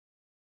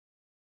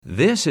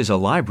This is a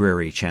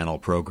Library Channel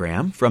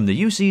program from the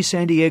UC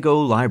San Diego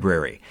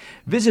Library.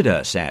 Visit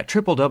us at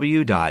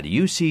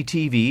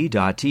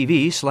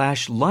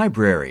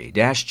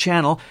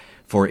www.uctv.tv/library-channel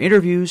for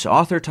interviews,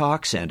 author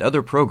talks, and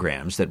other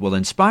programs that will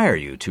inspire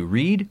you to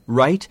read,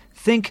 write,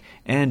 think,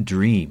 and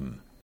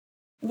dream.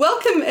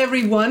 Welcome,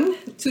 everyone,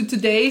 to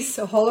today's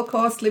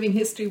Holocaust Living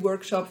History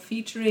workshop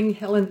featuring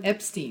Helen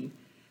Epstein.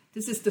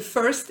 This is the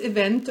first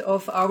event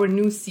of our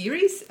new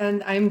series,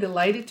 and I'm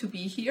delighted to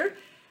be here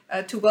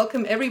to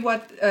welcome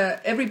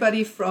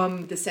everybody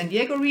from the San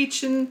Diego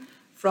region,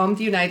 from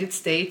the United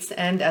States,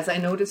 and as I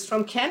noticed,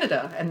 from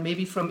Canada, and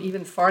maybe from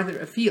even farther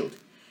afield.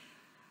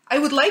 I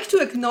would like to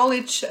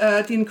acknowledge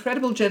the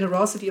incredible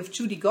generosity of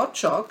Judy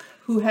Gottschalk,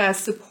 who has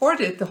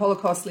supported the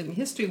Holocaust Living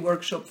History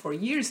workshop for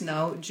years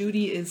now.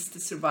 Judy is the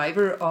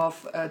survivor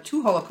of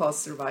two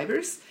Holocaust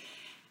survivors.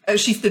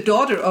 She's the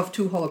daughter of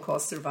two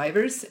Holocaust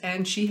survivors,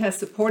 and she has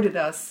supported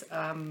us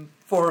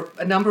for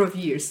a number of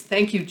years.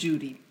 Thank you,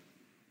 Judy.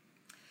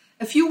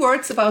 A few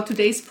words about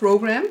today's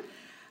program.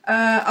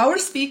 Our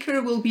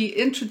speaker will be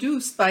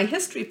introduced by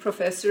history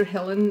professor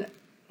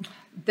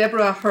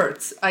Deborah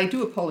Hertz. I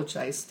do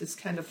apologize, this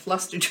kind of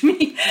flustered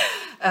me,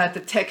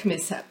 the tech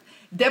mishap.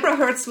 Deborah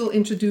Hertz will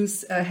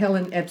introduce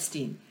Helen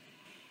Epstein.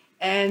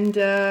 And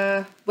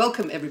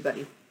welcome,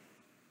 everybody.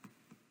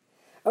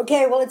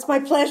 Okay, well, it's my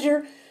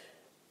pleasure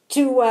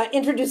to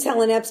introduce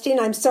Helen Epstein.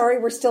 I'm sorry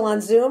we're still on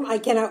Zoom. I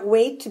cannot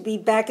wait to be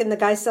back in the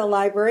Geisel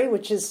Library,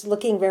 which is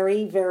looking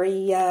very,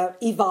 very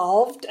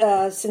evolved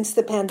since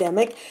the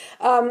pandemic.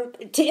 To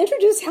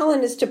introduce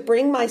Helen is to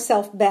bring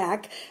myself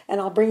back,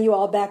 and I'll bring you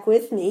all back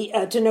with me,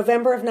 to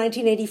November of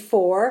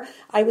 1984.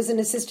 I was an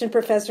assistant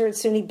professor at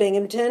SUNY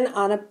Binghamton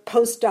on a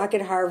postdoc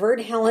at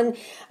Harvard. Helen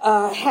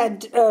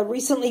had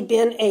recently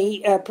been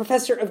a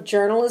professor of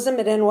journalism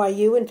at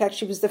NYU. In fact,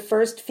 she was the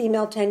first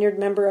female tenured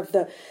member of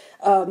the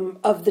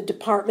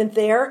department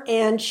there,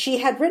 and she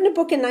had written a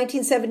book in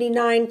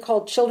 1979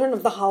 called Children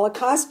of the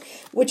Holocaust,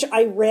 which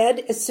I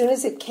read as soon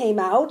as it came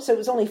out, so it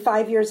was only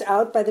 5 years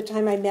out by the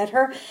time I met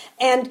her,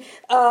 and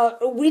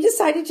we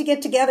decided to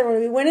get together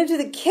when we went into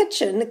the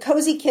kitchen, the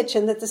cozy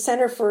kitchen that the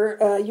Center for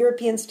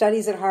European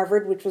Studies at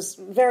Harvard, which was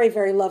very,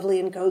 very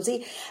lovely and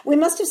cozy. We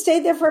must have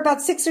stayed there for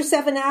about 6 or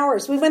 7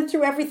 hours. We went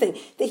through everything: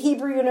 the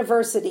Hebrew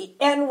University,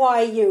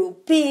 NYU,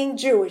 being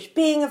Jewish,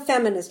 being a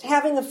feminist,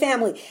 having a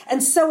family,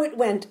 and so it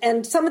went.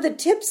 And some of the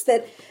tips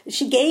that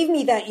she gave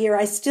me that year,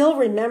 I still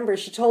remember.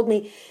 She told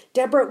me,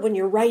 Deborah, when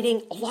you're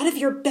writing, a lot of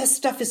your best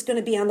stuff is going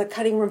to be on the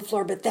cutting room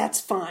floor, but that's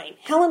fine.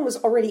 Helen was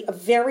already a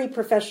very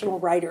professional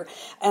writer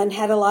and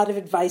had a lot of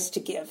advice to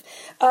give.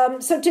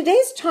 So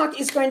today's talk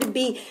is going to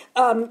be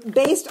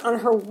based on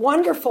her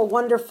wonderful,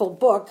 wonderful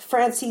book,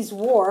 Francie's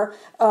War,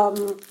 A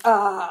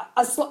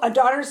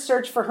Daughter's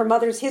Search for Her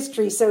Mother's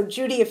History. So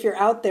Judy, if you're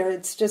out there,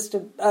 it's just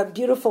a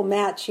beautiful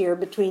match here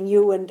between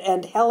you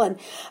and Helen.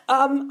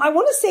 I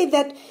want to say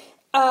that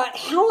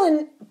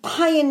Helen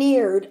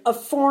pioneered a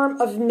form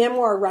of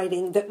memoir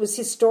writing that was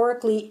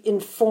historically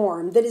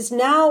informed, that is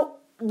now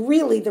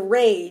really the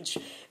rage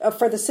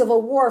for the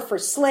Civil War, for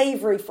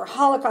slavery, for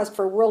Holocaust,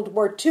 for World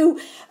War II.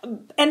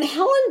 And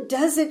Helen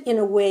does it in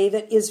a way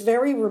that is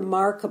very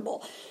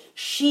remarkable.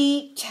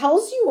 She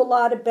tells you a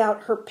lot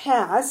about her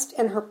past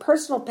and her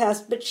personal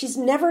past, but she's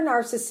never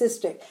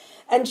narcissistic.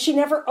 And she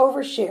never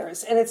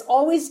overshares, and it's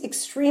always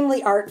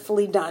extremely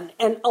artfully done.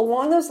 And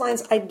along those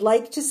lines, I'd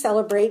like to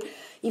celebrate,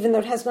 even though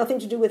it has nothing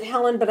to do with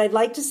Helen, but I'd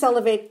like to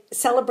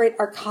celebrate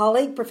our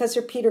colleague,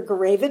 Professor Peter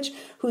Gurevich,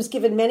 who's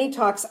given many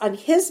talks on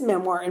his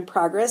memoir in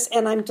progress.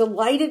 And I'm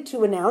delighted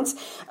to announce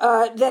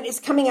that it's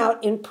coming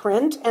out in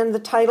print, and the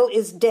title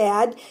is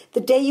Dad,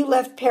 The Day You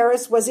Left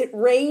Paris, Was It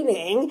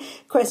Raining? ?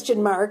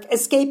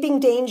 Escaping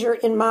Danger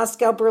in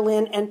Moscow,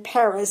 Berlin, and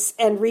Paris,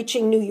 and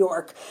Reaching New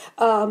York.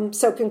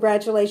 So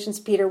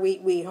congratulations, Peter.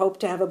 We hope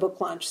to have a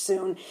book launch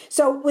soon.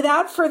 So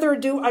without further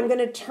ado, I'm going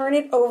to turn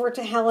it over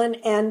to Helen,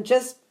 and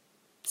just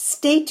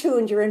stay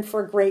tuned. You're in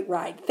for a great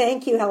ride.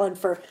 Thank you, Helen,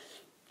 for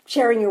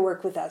sharing your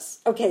work with us.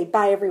 Okay,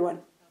 bye, everyone.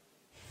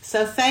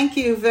 So thank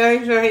you very,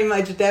 very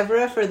much,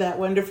 Deborah, for that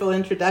wonderful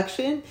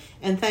introduction.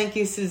 And thank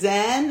you,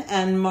 Suzanne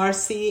and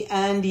Marcy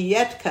and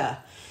Yetka.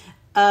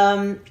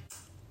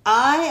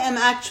 I am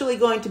actually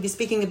going to be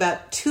speaking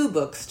about two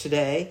books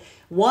today.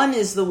 One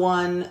is the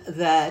one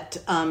that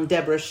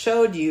Deborah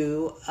showed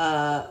you,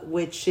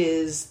 which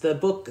is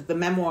the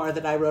memoir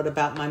that I wrote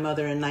about my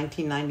mother in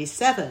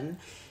 1997.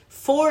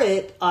 For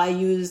it, I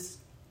used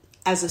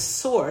as a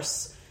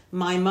source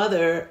my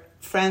mother,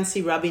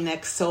 Francie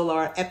Rabinek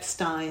Solar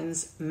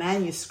Epstein's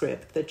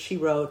manuscript that she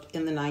wrote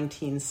in the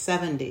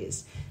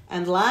 1970s.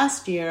 And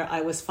last year, I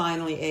was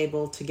finally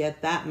able to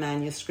get that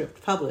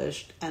manuscript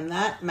published, and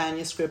that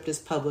manuscript is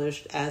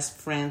published as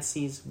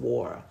Francie's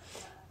War.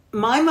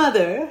 My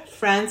mother,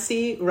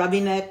 Francie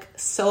Rabinek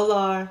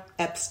Solar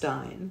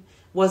Epstein,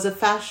 was a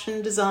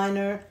fashion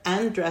designer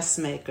and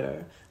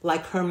dressmaker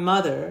like her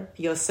mother,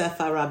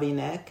 Josefa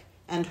Rabinek,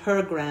 and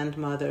her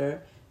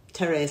grandmother,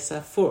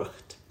 Teresa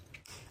Furcht.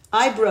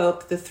 I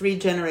broke the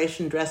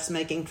 3-generation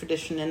dressmaking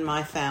tradition in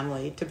my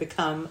family to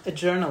become a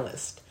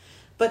journalist.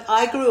 But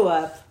I grew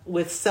up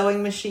with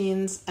sewing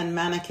machines and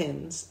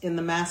mannequins in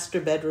the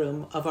master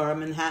bedroom of our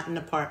Manhattan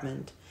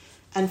apartment,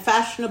 and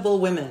fashionable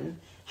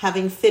women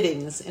having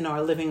fittings in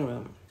our living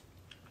room.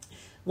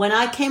 When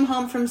I came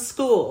home from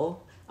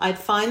school, I'd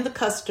find the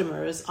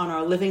customers on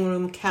our living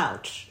room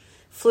couch,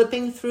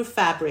 flipping through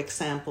fabric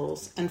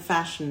samples and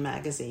fashion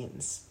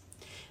magazines.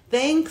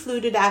 They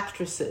included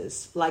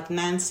actresses like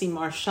Nancy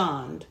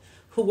Marchand,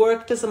 who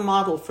worked as a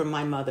model for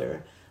my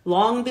mother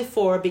long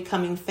before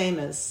becoming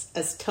famous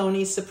as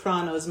Tony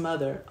Soprano's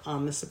mother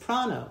on The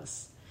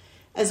Sopranos,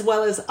 as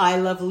well as I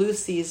Love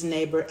Lucy's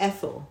neighbor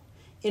Ethel,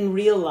 in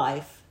real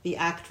life, the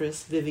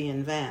actress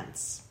Vivian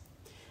Vance.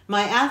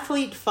 My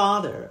athlete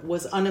father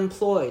was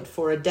unemployed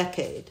for a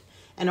decade,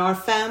 and our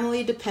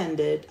family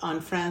depended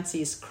on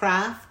Francie's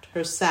craft,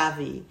 her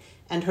savvy,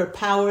 and her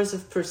powers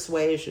of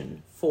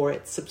persuasion for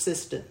its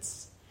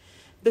subsistence.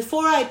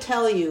 Before I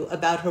tell you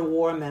about her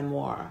war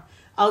memoir,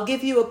 I'll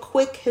give you a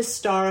quick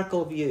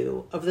historical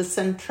view of the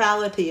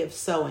centrality of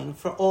sewing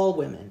for all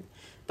women,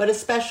 but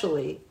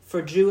especially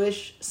for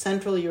Jewish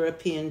Central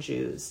European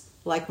Jews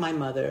like my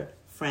mother,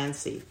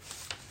 Francie.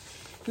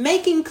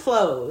 Making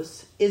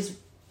clothes is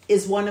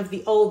one of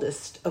the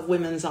oldest of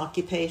women's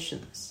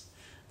occupations.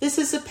 This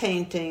is a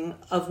painting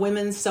of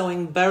women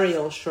sewing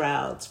burial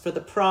shrouds for the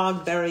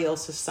Prague Burial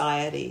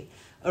Society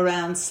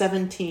around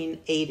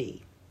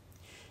 1780.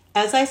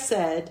 As I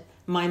said,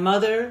 my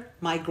mother,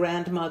 my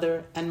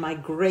grandmother, and my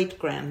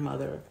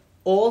great-grandmother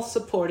all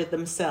supported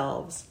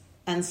themselves,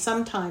 and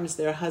sometimes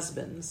their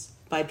husbands,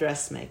 by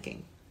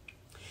dressmaking.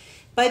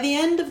 By the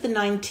end of the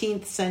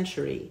 19th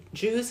century,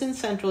 Jews in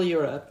Central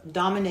Europe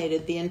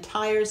dominated the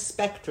entire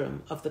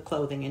spectrum of the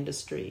clothing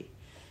industry,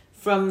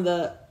 from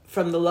the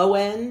low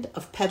end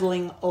of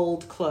peddling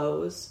old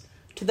clothes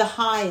to the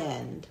high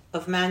end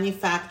of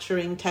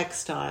manufacturing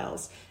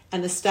textiles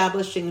and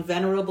establishing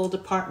venerable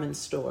department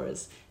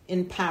stores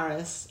in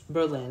Paris,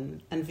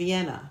 Berlin, and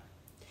Vienna.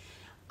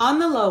 On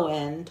the low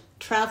end,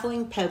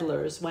 traveling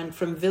peddlers went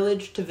from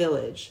village to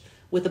village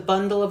with a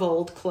bundle of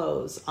old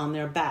clothes on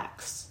their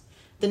backs.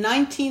 The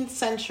 19th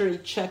century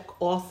Czech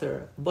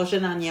author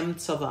Božena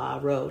Němcová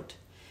wrote,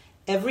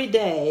 "Every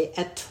day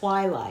at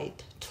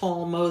twilight,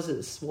 tall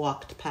Moses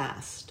walked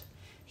past.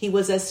 He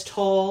was as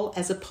tall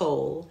as a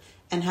pole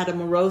and had a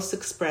morose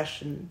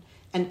expression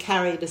and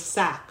carried a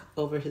sack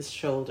over his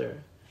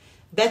shoulder.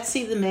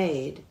 Betsy the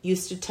maid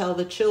used to tell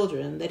the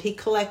children that he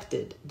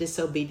collected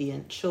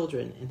disobedient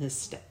children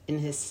in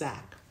his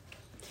sack."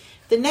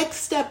 The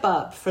next step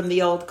up from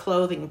the old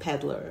clothing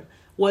peddler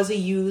was a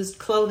used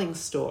clothing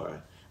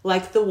store,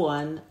 like the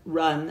one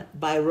run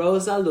by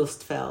Rosa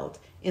Lustfeld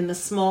in the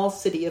small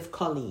city of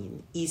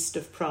Kolín, east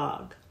of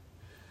Prague.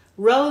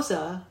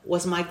 Rosa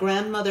was my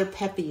grandmother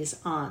Pepi's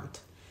aunt,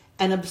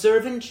 an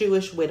observant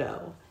Jewish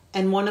widow,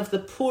 and one of the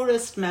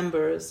poorest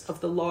members of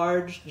the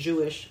large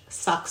Jewish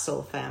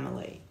Saxel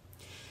family.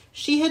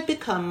 She had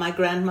become my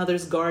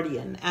grandmother's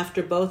guardian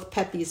after both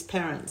Pepi's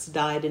parents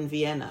died in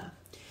Vienna,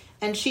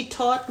 and she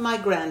taught my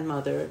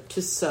grandmother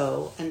to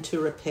sew and to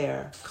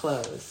repair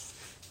clothes.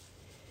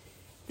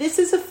 This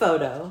is a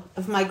photo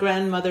of my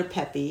grandmother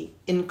Pepi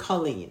in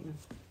Kolín,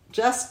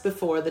 just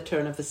before the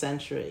turn of the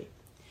century.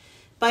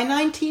 By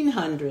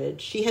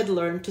 1900, she had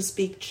learned to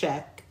speak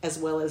Czech as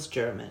well as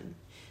German.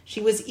 She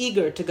was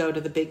eager to go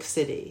to the big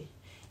city,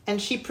 and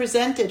she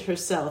presented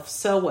herself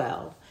so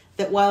well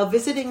that while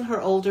visiting her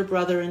older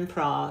brother in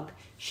Prague,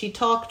 she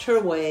talked her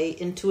way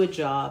into a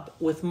job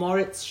with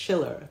Moritz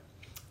Schiller,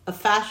 a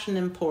fashion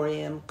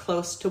emporium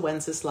close to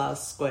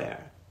Wenceslaus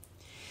Square.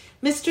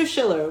 Mr.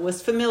 Schiller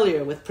was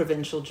familiar with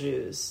provincial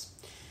Jews.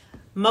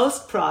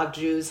 Most Prague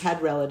Jews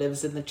had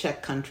relatives in the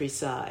Czech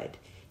countryside.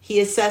 He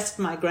assessed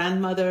my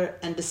grandmother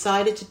and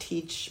decided to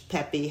teach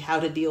Pepi how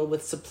to deal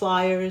with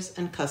suppliers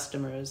and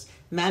customers,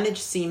 manage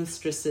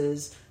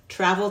seamstresses,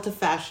 travel to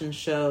fashion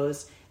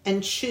shows,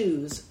 and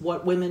choose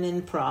what women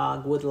in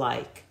Prague would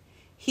like.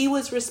 He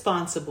was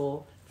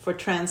responsible for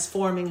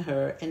transforming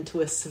her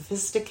into a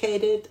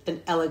sophisticated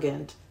and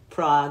elegant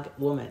Prague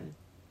woman.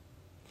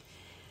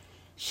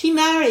 She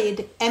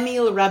married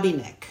Emil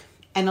Rabinek,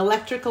 an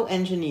electrical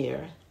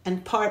engineer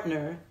and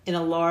partner in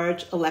a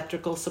large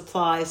electrical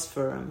supplies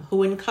firm,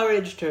 who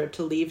encouraged her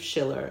to leave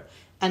Schiller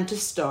and to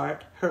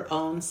start her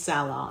own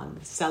salon,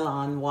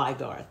 Salon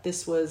Weigart.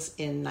 This was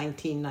in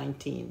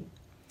 1919.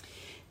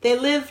 They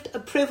lived a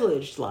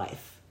privileged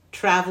life,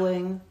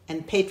 traveling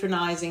and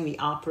patronizing the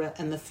opera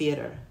and the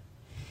theater.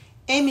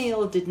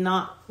 Emil did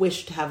not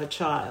wish to have a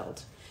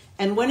child,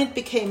 and when it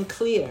became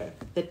clear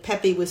that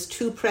Pepi was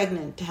too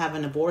pregnant to have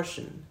an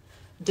abortion,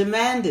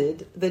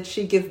 demanded that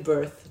she give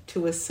birth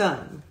to a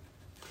son.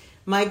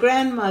 My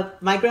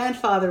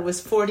grandfather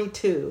was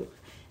 42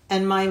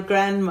 and my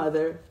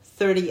grandmother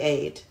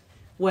 38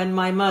 when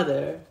my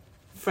mother,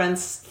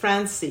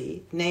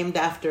 Francie, named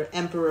after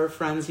Emperor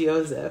Franz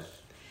Josef,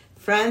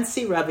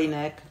 Francie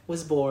Rabinek,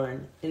 was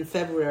born in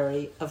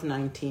February of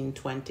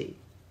 1920.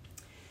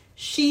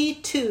 She,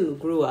 too,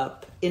 grew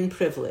up in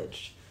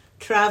privilege,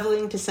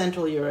 traveling to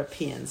Central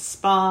European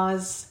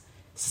spas,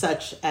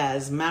 such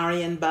as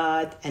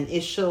Marienbad and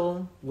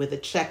Ischl with a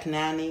Czech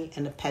nanny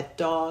and a pet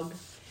dog.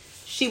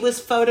 She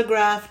was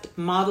photographed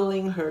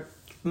modeling her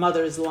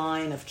mother's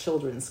line of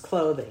children's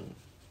clothing.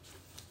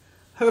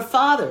 Her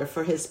father,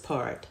 for his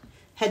part,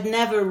 had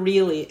never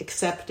really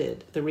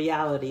accepted the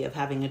reality of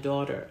having a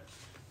daughter,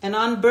 and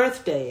on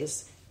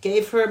birthdays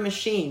gave her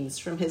machines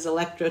from his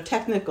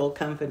electrotechnical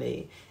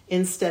company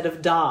instead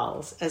of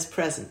dolls as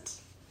presents.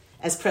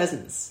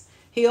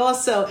 He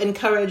also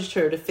encouraged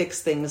her to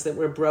fix things that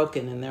were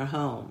broken in their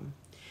home.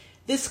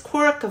 This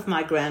quirk of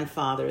my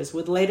grandfather's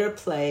would later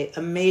play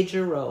a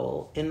major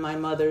role in my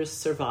mother's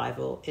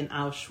survival in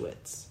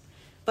Auschwitz.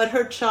 But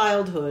her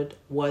childhood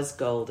was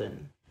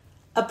golden.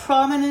 A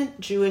prominent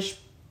Jewish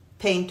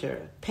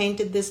painter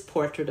painted this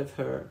portrait of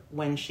her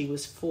when she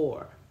was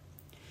 4.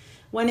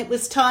 When it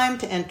was time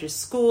to enter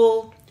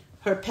school,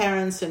 her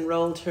parents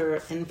enrolled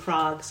her in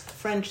Prague's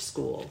French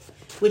school,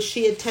 which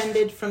she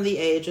attended from the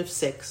age of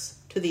 6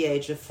 to the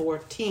age of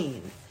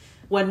 14,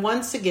 when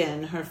once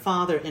again her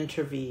father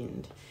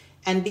intervened,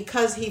 and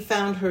because he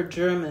found her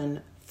German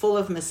full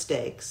of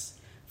mistakes,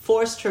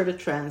 forced her to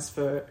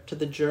transfer to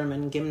the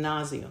German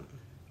gymnasium.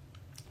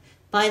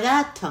 By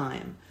that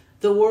time,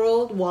 the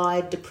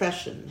worldwide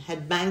depression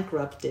had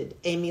bankrupted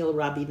Emil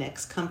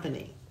Rabinek's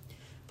company,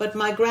 but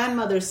my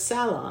grandmother's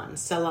salon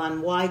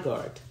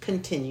Weigart,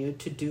 continued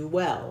to do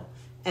well,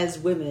 as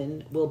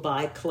women will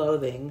buy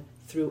clothing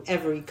through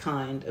every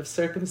kind of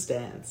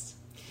circumstance.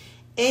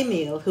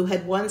 Emil, who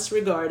had once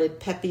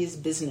regarded Pepe's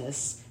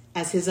business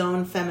as his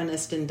own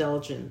feminist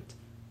indulgence,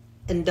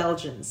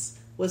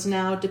 was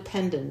now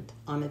dependent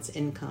on its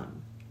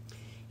income.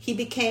 He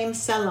became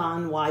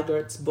Salon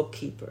Weigart's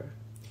bookkeeper.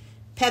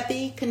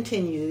 Pepe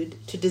continued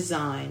to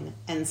design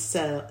and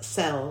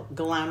sell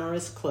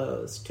glamorous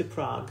clothes to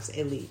Prague's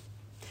elite.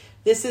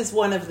 This is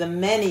one of the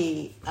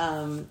many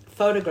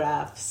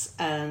photographs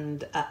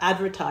and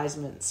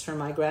advertisements for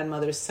my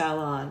grandmother's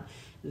salon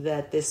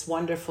that this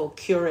wonderful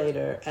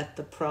curator at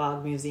the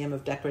Prague Museum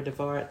of Decorative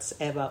Arts,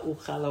 Eva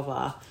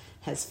Uchalova,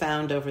 has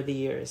found over the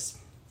years.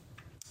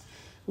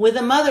 With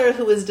a mother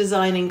who was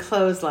designing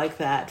clothes like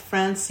that,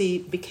 Francie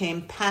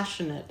became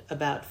passionate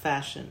about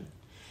fashion.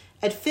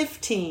 At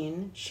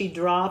 15, she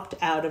dropped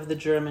out of the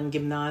German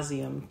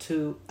gymnasium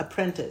to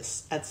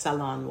apprentice at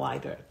Salon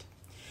Weigart.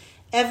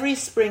 Every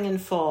spring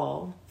and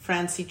fall,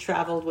 Francie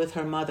traveled with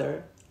her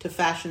mother to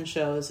fashion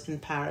shows in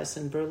Paris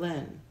and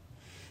Berlin.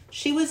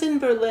 She was in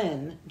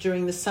Berlin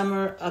during the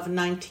summer of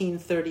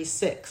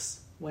 1936,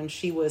 when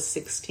she was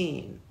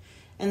 16,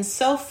 and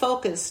so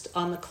focused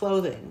on the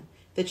clothing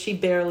that she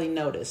barely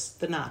noticed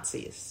the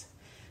Nazis.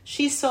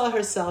 She saw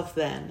herself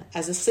then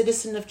as a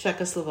citizen of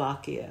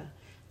Czechoslovakia,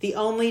 the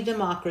only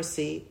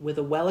democracy with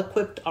a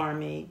well-equipped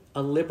army,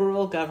 a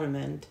liberal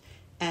government,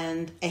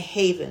 and a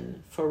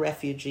haven for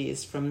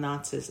refugees from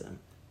Nazism.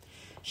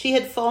 She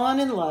had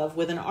fallen in love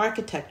with an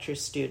architecture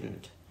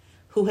student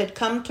who had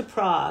come to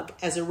Prague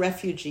as a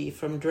refugee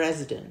from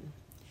Dresden.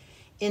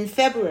 In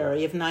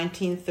February of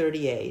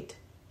 1938,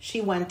 she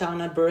went on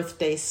a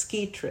birthday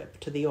ski trip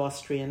to the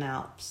Austrian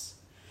Alps.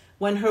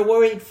 When her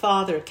worried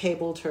father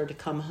cabled her to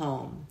come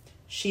home,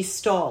 she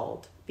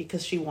stalled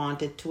because she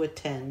wanted to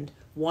attend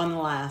one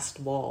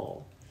last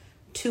ball.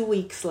 2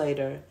 weeks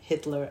later,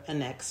 Hitler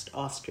annexed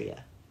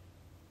Austria.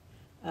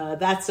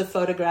 That's a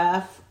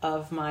photograph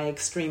of my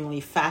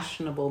extremely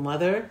fashionable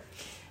mother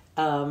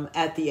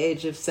at the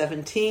age of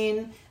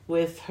 17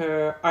 with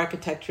her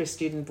architecture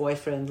student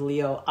boyfriend,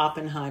 Leo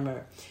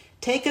Oppenheimer.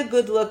 Take a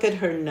good look at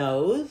her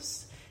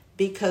nose,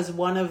 because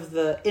one of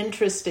the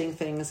interesting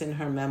things in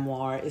her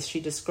memoir is she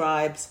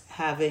describes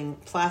having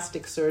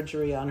plastic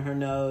surgery on her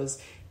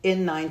nose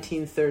in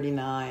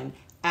 1939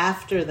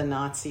 after the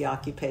Nazi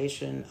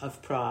occupation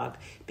of Prague,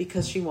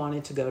 because she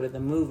wanted to go to the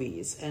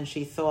movies, and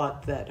she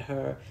thought that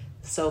her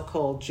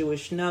so-called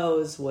Jewish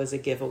nose was a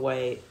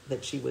giveaway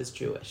that she was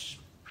Jewish.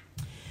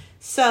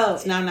 So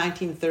it's now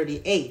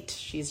 1938.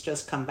 She's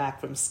just come back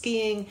from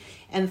skiing,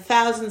 and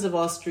thousands of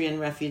Austrian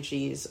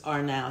refugees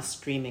are now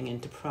streaming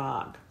into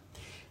Prague.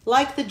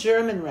 Like the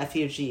German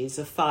refugees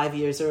of 5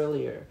 years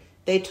earlier,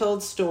 they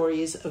told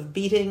stories of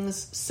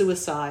beatings,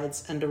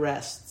 suicides, and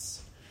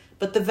arrests.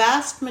 But the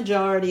vast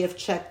majority of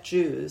Czech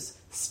Jews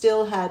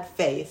still had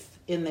faith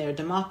in their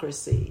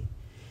democracy.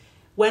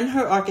 When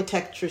her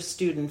architecture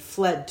student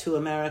fled to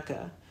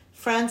America,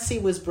 Francie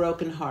was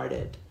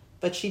brokenhearted,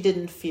 but she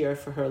didn't fear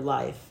for her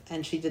life,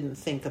 and she didn't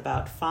think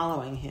about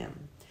following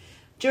him.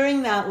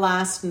 During that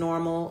last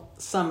normal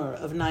summer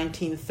of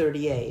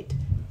 1938,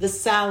 the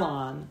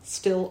salon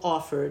still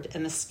offered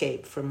an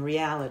escape from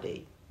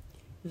reality.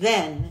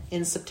 Then,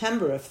 in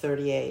September of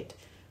 1938,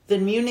 the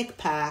Munich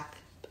Pact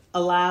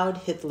allowed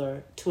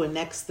Hitler to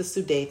annex the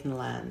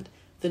Sudetenland,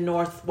 the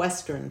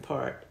northwestern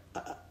part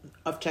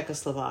of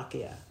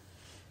Czechoslovakia.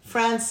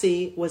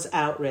 Francie was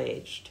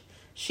outraged.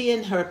 She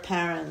and her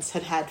parents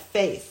had had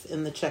faith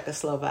in the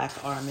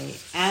Czechoslovak army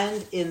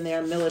and in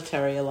their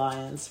military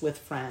alliance with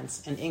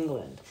France and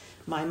England.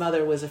 My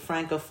mother was a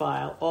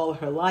Francophile all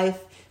her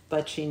life,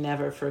 but she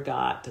never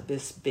forgot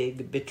this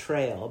big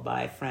betrayal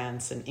by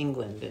France and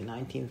England in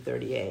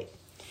 1938.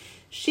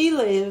 She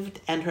lived,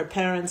 and her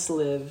parents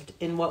lived,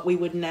 in what we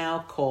would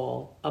now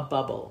call a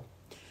bubble.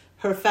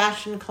 Her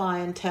fashion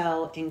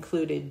clientele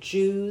included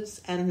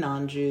Jews and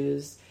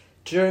non-Jews,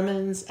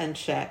 Germans and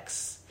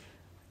Czechs.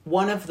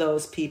 One of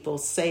those people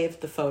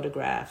saved the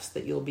photographs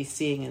that you'll be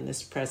seeing in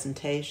this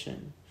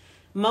presentation.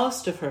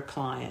 Most of her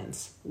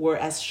clients were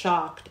as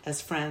shocked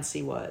as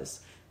Francie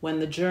was when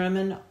the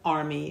German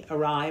army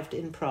arrived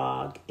in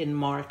Prague in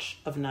March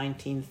of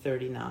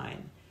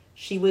 1939.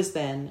 She was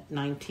then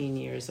 19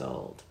 years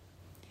old.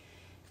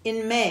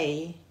 In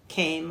May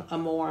came a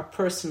more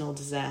personal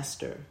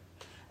disaster.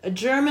 A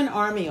German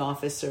army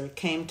officer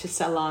came to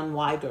Salon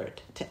Weigert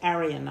to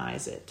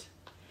Aryanize it.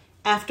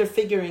 After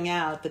figuring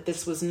out that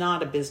this was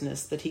not a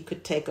business that he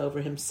could take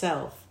over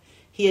himself,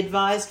 he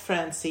advised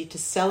Francie to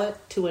sell it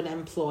to an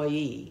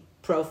employee,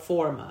 pro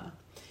forma,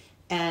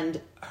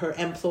 and her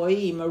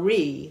employee,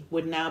 Marie,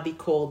 would now be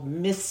called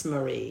Miss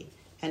Marie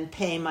and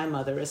pay my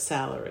mother a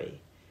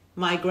salary.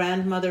 My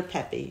grandmother,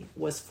 Peppy,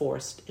 was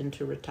forced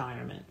into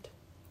retirement.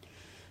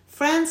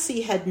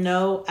 Francie had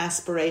no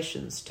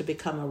aspirations to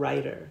become a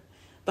writer,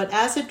 but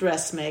as a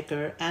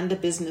dressmaker and a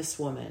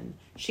businesswoman,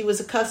 she was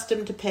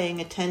accustomed to paying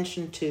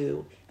attention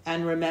to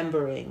and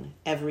remembering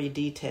every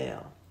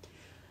detail.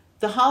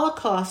 The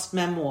Holocaust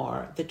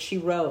memoir that she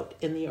wrote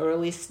in the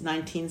early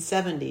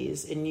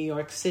 1970s in New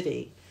York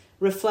City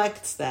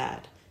reflects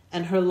that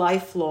and her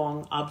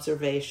lifelong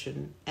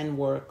observation and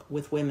work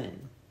with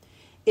women.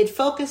 It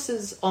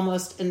focuses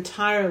almost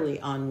entirely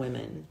on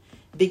women,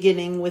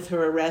 beginning with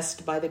her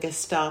arrest by the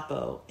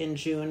Gestapo in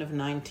June of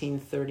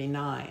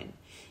 1939.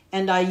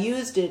 And I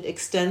used it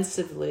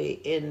extensively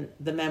in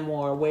the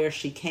memoir Where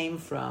She Came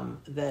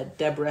From that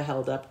Deborah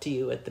held up to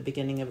you at the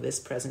beginning of this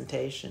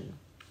presentation.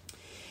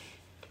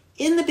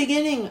 In the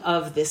beginning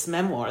of this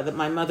memoir that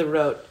my mother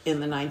wrote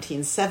in the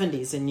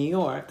 1970s in New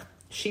York,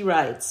 she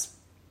writes,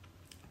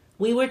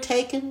 "We were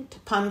taken to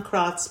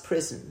Pankratz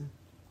prison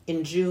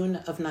in June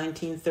of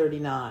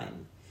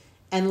 1939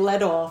 and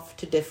led off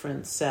to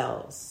different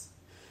cells.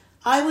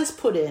 I was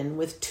put in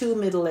with two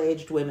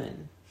middle-aged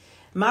women.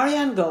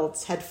 Marianne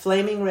Goltz had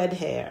flaming red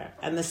hair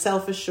and the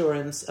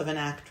self-assurance of an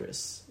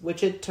actress,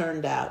 which it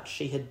turned out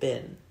she had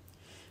been.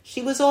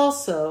 She was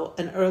also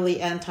an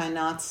early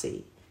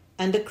anti-Nazi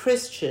and a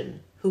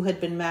Christian who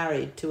had been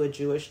married to a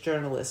Jewish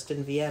journalist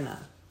in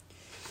Vienna.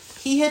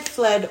 He had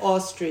fled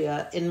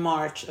Austria in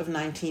March of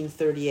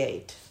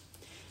 1938.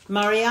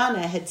 Marianne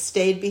had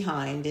stayed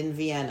behind in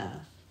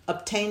Vienna,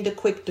 obtained a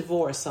quick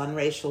divorce on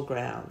racial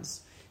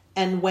grounds,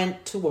 and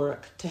went to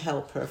work to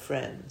help her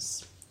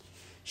friends.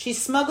 She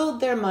smuggled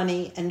their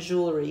money and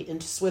jewelry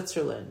into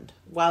Switzerland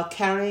while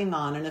carrying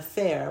on an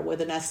affair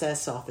with an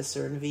SS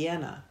officer in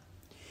Vienna.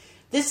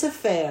 This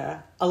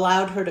affair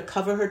allowed her to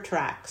cover her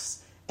tracks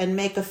and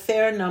make a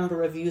fair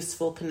number of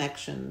useful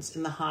connections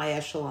in the high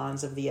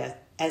echelons of the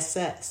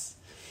SS.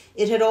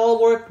 It had all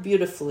worked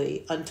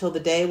beautifully until the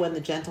day when the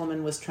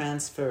gentleman was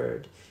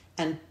transferred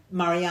and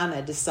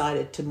Marianne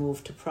decided to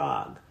move to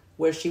Prague,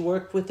 where she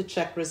worked with the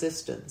Czech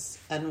resistance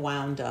and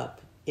wound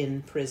up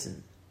in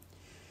prison.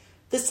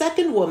 The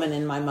second woman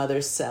in my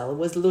mother's cell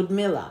was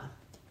Ludmila,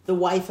 the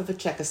wife of a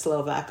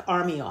Czechoslovak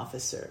army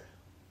officer.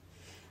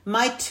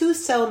 My two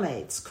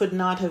cellmates could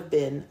not have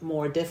been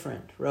more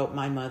different, wrote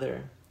my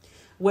mother.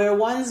 Where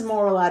one's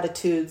moral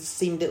attitudes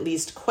seemed at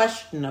least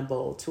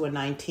questionable to a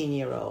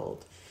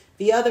 19-year-old,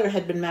 the other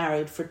had been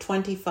married for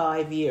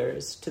 25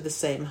 years to the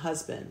same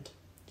husband.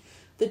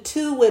 The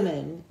two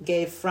women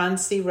gave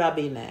Francie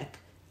Rabinek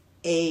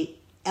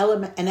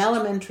an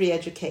elementary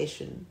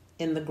education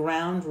in the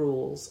ground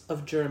rules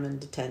of German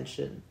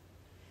detention.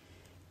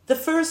 The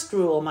first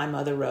rule, my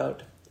mother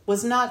wrote,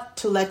 was not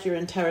to let your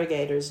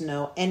interrogators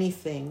know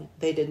anything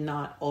they did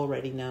not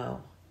already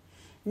know.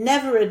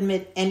 Never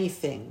admit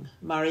anything,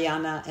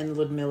 Marianne and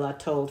Ludmila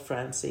told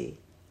Francie,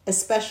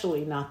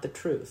 especially not the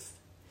truth.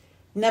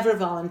 Never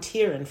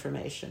volunteer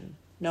information,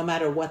 no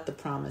matter what the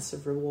promise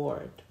of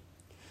reward.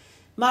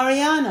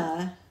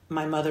 Marianne,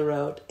 my mother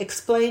wrote,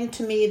 explained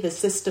to me the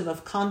system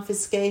of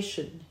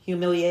confiscation,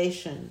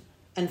 humiliation,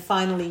 and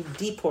finally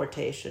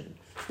deportation,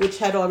 which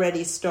had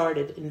already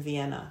started in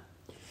Vienna.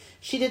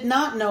 She did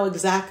not know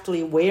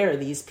exactly where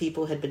these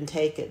people had been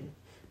taken,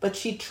 but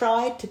she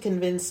tried to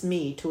convince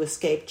me to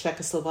escape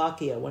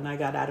Czechoslovakia when I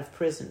got out of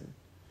prison.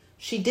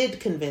 She did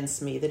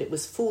convince me that it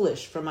was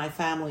foolish for my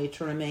family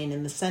to remain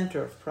in the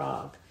center of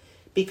Prague,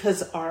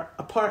 because our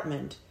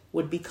apartment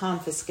would be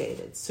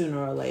confiscated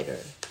sooner or later.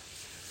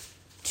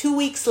 2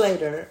 weeks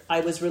later,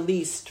 I was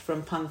released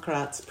from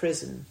Pankratz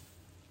prison.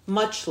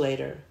 Much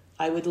later,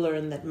 I would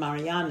learn that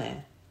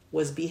Marianne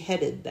was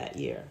beheaded that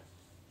year.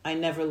 I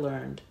never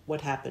learned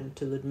what happened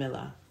to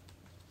Ludmila.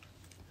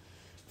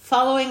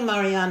 Following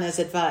Marianne's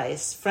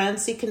advice,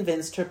 Francie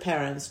convinced her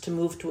parents to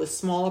move to a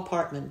small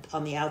apartment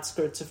on the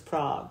outskirts of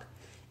Prague,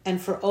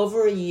 and for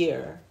over a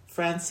year,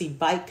 Francie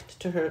biked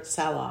to her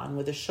salon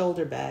with a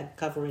shoulder bag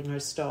covering her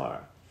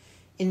star.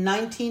 In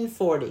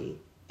 1940,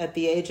 at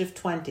the age of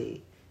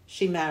 20,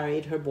 she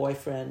married her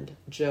boyfriend,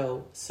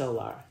 Joe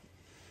Solar.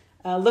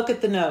 Look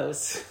at the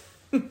nose.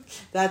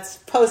 That's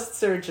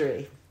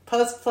post-surgery,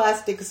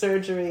 post-plastic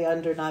surgery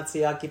under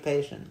Nazi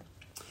occupation.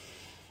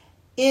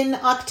 In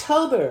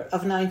October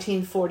of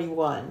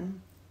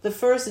 1941, the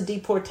first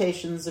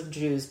deportations of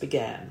Jews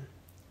began.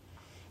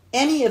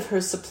 Any of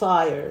her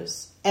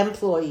suppliers,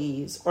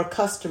 employees, or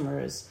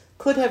customers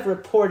could have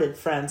reported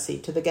Francie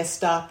to the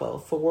Gestapo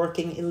for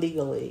working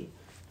illegally,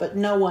 but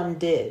no one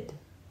did.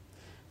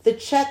 The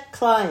Czech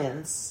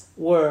clients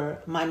were,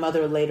 my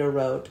mother later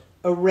wrote,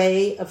 a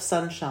ray of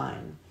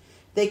sunshine.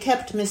 They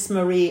kept Miss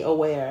Marie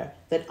aware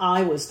that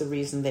I was the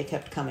reason they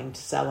kept coming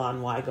to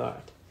Salon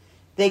Weigart.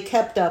 They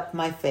kept up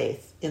my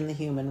faith in the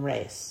human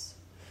race.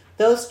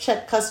 Those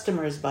Czech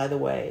customers, by the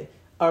way,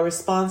 are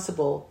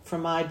responsible for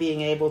my being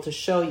able to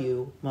show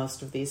you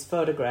most of these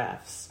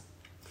photographs.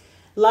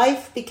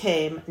 Life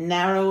became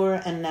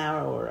narrower and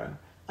narrower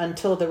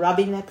until the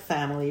Rabinek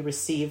family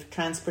received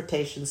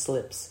transportation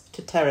slips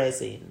to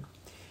Terezin.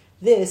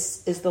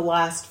 This is the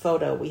last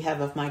photo we have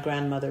of my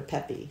grandmother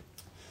Pepi.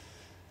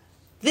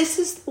 This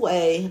is the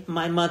way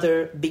my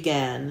mother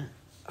began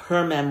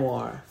her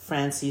memoir,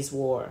 Francie's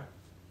War.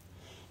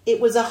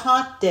 It was a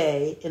hot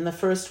day in the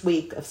first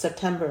week of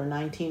September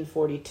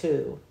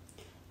 1942,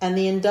 and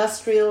the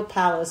industrial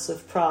palace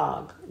of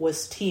Prague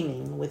was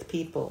teeming with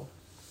people.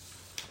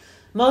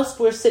 Most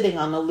were sitting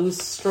on the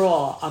loose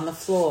straw on the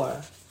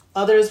floor.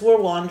 Others were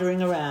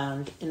wandering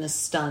around in a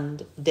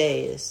stunned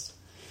daze.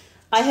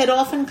 I had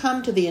often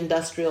come to the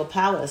industrial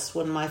palace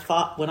when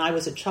I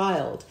was a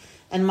child,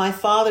 and my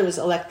father's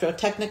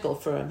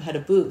electrotechnical firm had a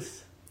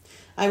booth.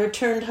 I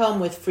returned home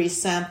with free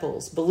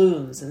samples,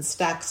 balloons, and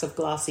stacks of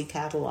glossy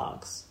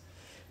catalogs.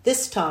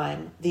 This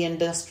time, the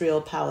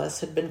industrial palace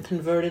had been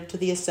converted to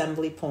the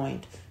assembly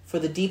point for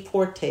the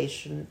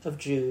deportation of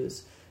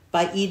Jews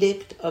by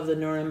edict of the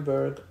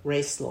Nuremberg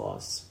race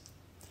laws.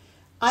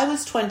 I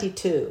was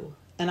 22,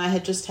 and I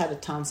had just had a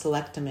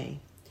tonsillectomy.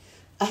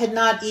 I had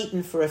not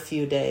eaten for a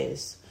few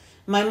days.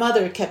 My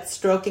mother kept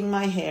stroking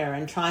my hair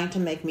and trying to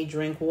make me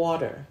drink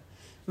water.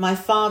 My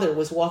father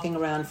was walking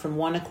around from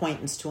one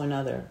acquaintance to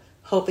another,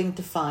 hoping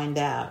to find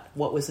out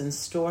what was in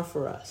store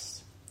for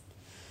us.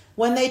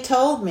 When they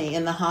told me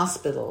in the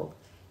hospital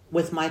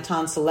with my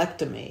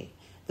tonsillectomy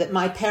that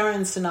my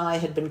parents and I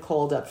had been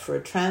called up for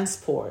a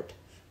transport,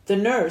 the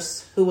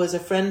nurse, who was a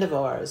friend of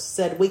ours,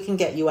 said, "We can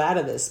get you out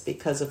of this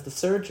because of the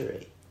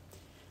surgery."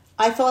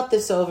 I thought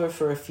this over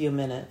for a few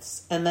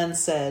minutes and then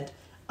said,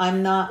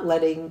 "I'm not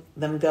letting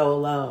them go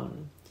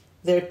alone.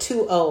 They're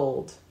too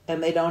old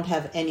and they don't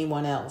have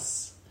anyone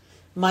else."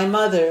 My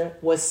mother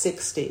was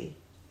 60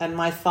 and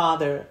my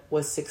father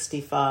was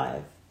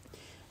 65.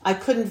 I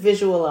couldn't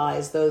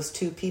visualize those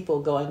two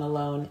people going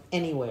alone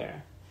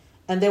anywhere.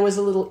 And there was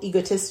a little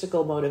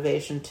egotistical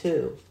motivation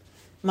too.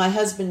 My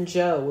husband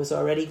Joe was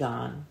already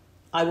gone.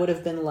 I would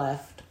have been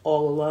left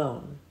all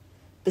alone.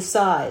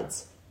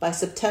 Besides, by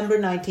September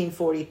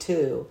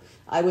 1942,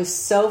 I was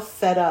so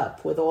fed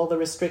up with all the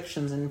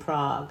restrictions in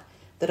Prague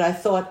that I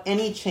thought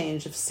any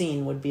change of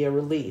scene would be a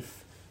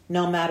relief,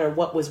 no matter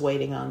what was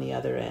waiting on the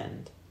other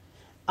end.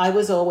 I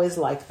was always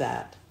like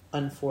that,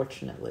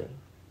 unfortunately.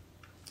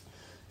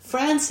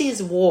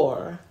 Francie's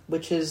War,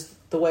 which is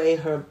the way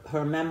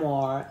her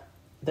memoir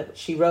that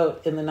she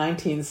wrote in the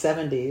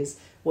 1970s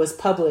was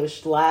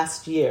published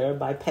last year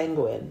by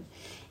Penguin,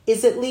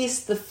 is at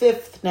least the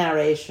fifth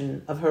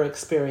narration of her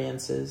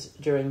experiences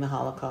during the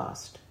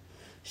Holocaust.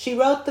 She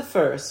wrote the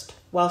first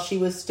while she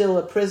was still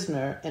a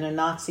prisoner in a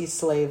Nazi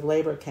slave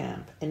labor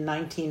camp in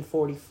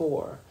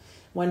 1944,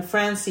 when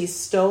Francie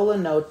stole a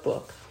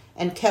notebook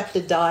and kept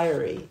a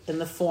diary in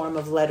the form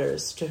of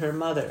letters to her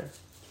mother.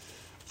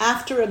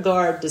 After a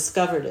guard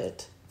discovered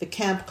it, the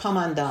camp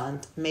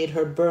commandant made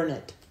her burn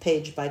it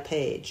page by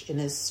page in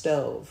his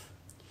stove.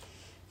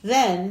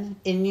 Then,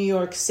 in New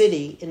York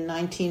City in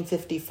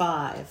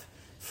 1955,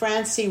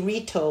 Francie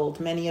retold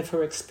many of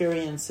her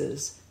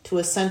experiences to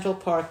a Central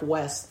Park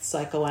West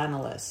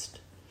psychoanalyst.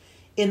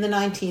 In the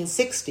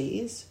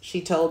 1960s,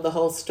 she told the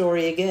whole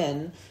story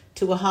again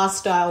to a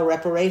hostile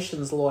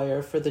reparations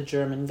lawyer for the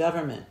German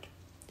government.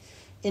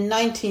 In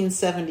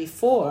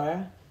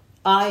 1974,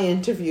 I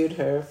interviewed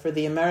her for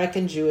the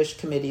American Jewish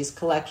Committee's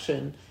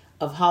collection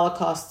of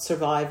Holocaust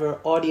survivor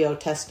audio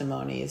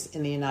testimonies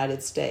in the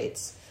United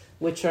States,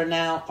 which are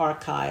now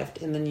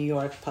archived in the New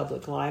York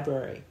Public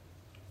Library.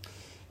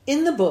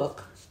 In the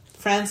book,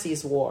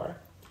 Francie's War,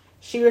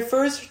 she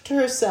refers to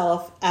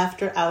herself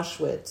after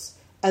Auschwitz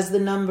as the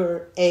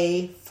number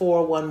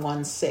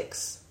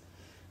A4116.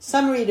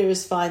 Some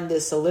readers find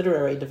this a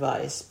literary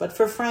device, but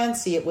for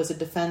Francie it was a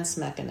defense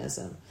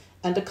mechanism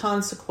and a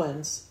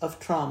consequence of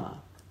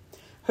trauma.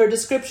 Her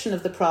description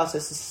of the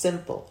process is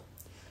simple.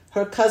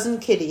 Her cousin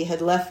Kitty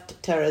had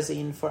left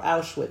Terezin for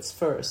Auschwitz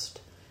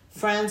first.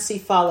 Francie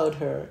followed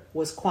her,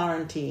 was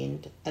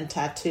quarantined, and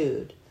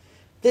tattooed.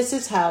 This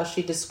is how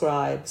she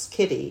describes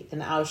Kitty in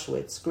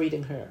Auschwitz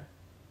greeting her.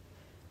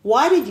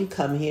 "Why did you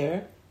come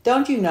here?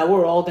 Don't you know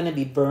we're all going to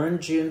be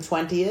burned June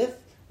 20th?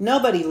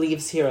 Nobody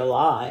leaves here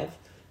alive.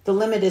 The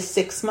limit is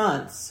 6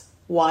 months.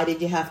 Why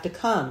did you have to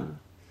come?"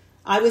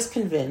 I was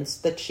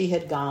convinced that she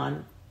had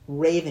gone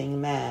raving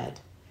mad.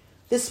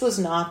 This was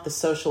not the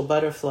social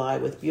butterfly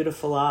with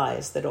beautiful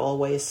eyes that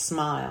always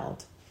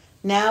smiled.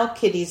 Now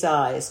Kitty's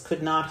eyes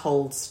could not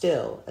hold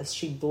still as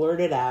she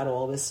blurted out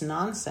all this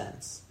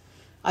nonsense.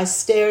 I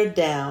stared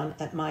down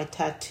at my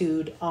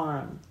tattooed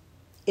arm.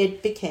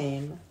 It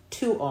became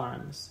 2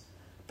 arms,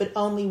 but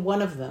only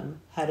one of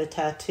them had a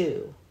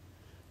tattoo.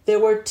 There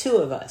were 2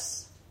 of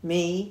us,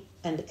 me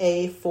and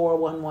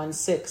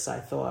A4116,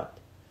 I thought.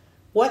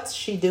 What's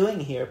she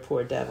doing here,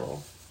 poor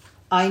devil?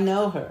 I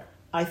know her.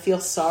 I feel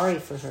sorry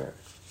for her.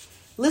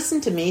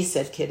 Listen to me,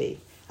 said Kitty.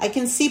 I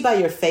can see by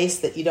your face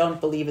that you don't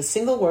believe a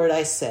single word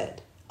I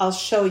said. I'll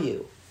show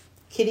you.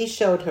 Kitty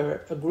showed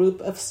her a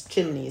group of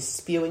chimneys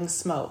spewing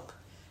smoke,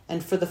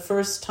 and for the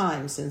first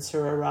time since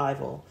her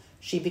arrival,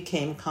 she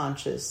became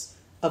conscious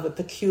of a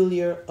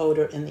peculiar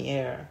odor in the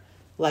air,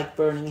 like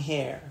burning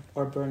hair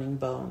or burning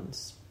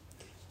bones.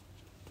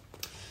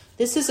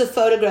 This is a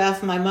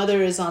photograph. My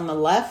mother is on the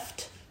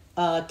left,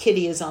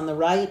 Kitty is on the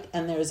right,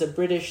 and there's a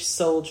British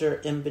soldier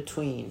in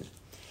between.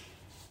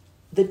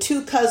 The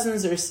 2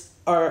 cousins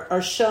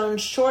are shown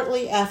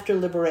shortly after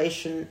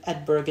liberation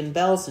at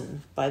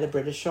Bergen-Belsen by the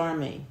British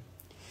Army.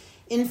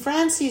 In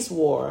Francie's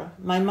War,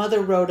 my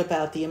mother wrote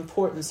about the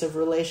importance of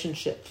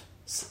relationships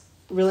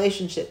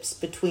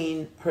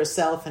between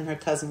herself and her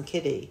cousin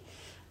Kitty,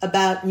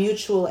 about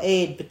mutual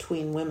aid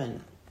between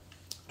women,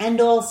 and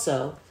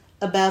also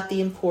about the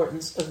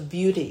importance of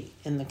beauty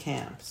in the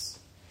camps.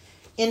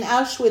 In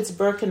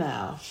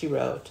Auschwitz-Birkenau, she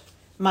wrote,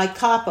 my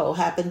capo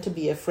happened to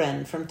be a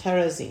friend from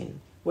Terezin,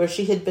 where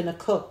she had been a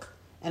cook,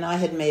 and I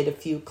had made a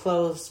few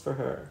clothes for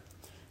her.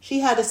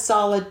 She had a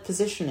solid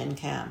position in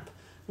camp,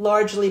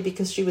 largely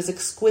because she was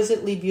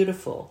exquisitely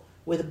beautiful,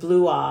 with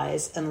blue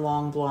eyes and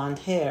long blonde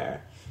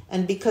hair,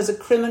 and because a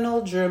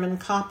criminal German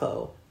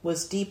capo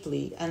was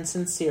deeply and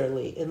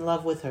sincerely in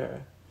love with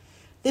her.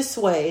 This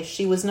way,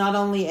 she was not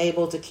only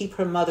able to keep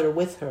her mother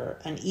with her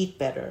and eat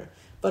better,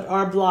 but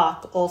our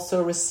block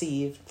also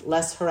received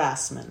less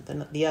harassment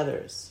than the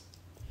others.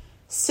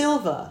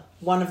 Silva,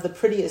 one of the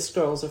prettiest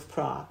girls of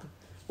Prague,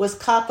 was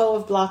capo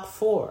of Block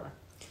 4.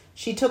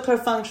 She took her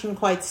function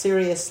quite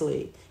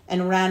seriously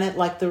and ran it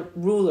like the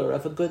ruler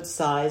of a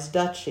good-sized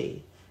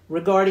duchy,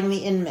 regarding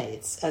the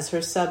inmates as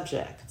her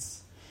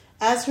subjects.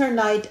 As her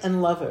knight and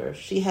lover,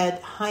 she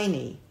had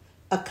Heine,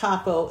 a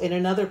capo in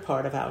another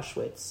part of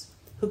Auschwitz,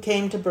 who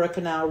came to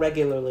Birkenau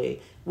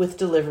regularly with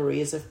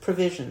deliveries of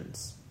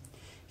provisions.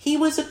 He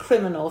was a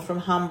criminal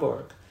from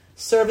Hamburg,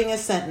 serving a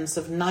sentence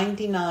of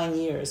 99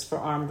 years for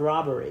armed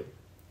robbery.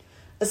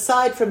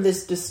 Aside from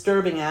this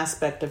disturbing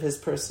aspect of his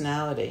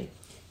personality,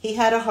 he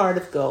had a heart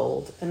of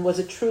gold and was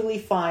a truly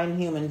fine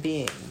human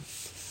being,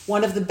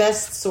 one of the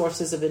best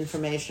sources of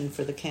information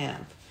for the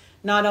camp,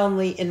 not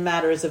only in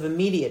matters of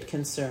immediate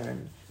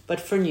concern, but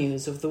for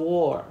news of the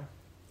war.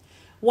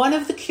 One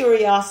of the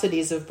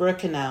curiosities of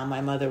Birkenau,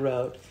 my mother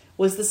wrote,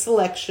 was the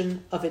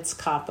selection of its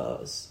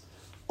capos.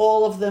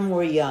 All of them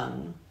were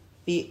young.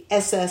 The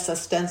SS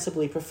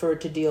ostensibly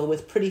preferred to deal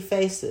with pretty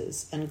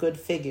faces and good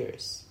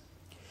figures.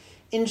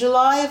 In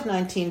July of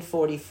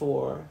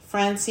 1944,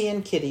 Francie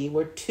and Kitty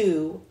were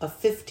 2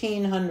 of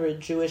 1,500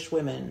 Jewish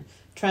women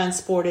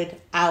transported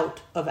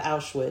out of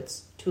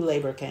Auschwitz to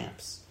labor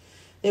camps.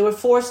 They were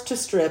forced to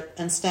strip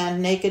and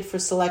stand naked for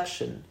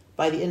selection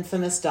by the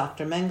infamous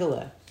Dr.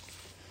 Mengele.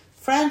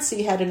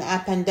 Francie had an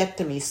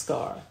appendectomy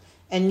scar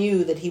and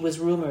knew that he was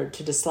rumored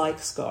to dislike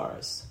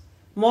scars.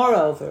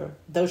 Moreover,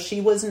 though she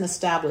was an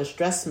established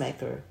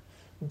dressmaker,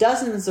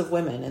 dozens of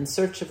women in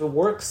search of a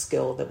work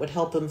skill that would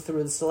help them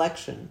through the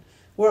selection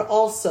were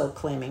also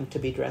claiming to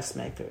be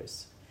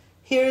dressmakers.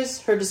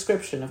 Here's her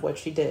description of what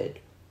she did.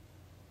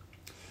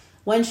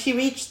 When she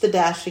reached the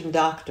dashing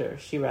doctor,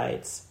 she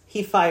writes,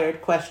 he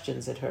fired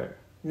questions at her.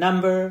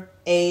 Number,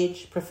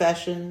 age,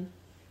 profession.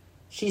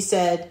 She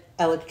said,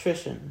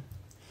 electrician.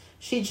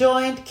 She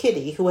joined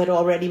Kitty, who had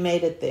already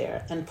made it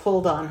there, and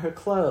pulled on her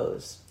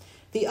clothes.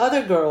 The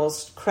other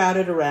girls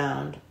crowded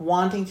around,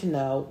 wanting to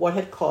know what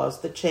had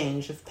caused the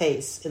change of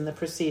pace in the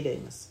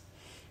proceedings.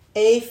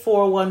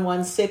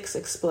 A4116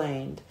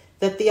 explained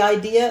that the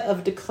idea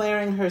of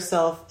declaring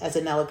herself as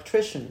an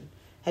electrician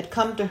had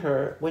come to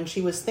her when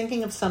she was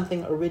thinking of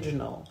something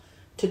original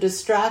to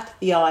distract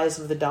the eyes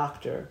of the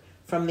doctor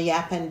from the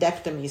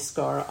appendectomy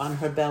scar on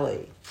her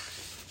belly.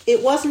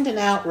 It wasn't an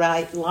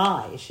outright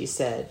lie, she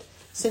said,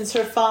 since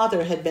her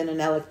father had been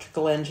an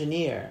electrical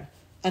engineer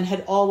and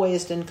had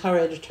always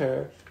encouraged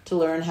her to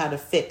learn how to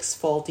fix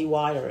faulty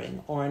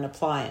wiring or an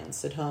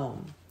appliance at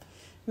home.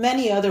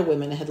 Many other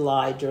women had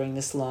lied during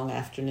this long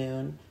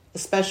afternoon,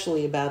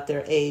 especially about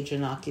their age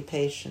and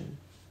occupation.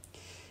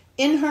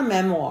 In her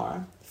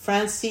memoir,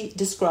 Francie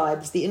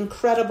describes the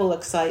incredible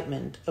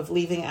excitement of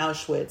leaving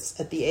Auschwitz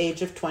at the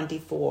age of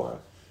 24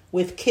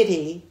 with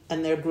Kitty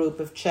and their group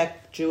of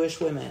Czech Jewish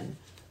women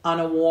on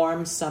a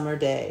warm summer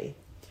day.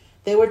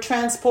 They were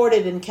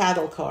transported in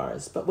cattle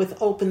cars, but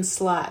with open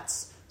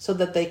slats so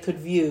that they could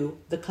view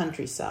the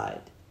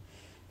countryside.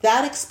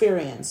 That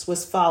experience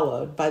was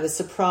followed by the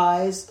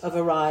surprise of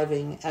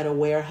arriving at a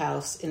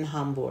warehouse in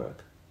Hamburg.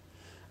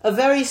 A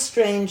very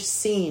strange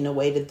scene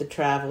awaited the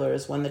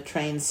travelers when the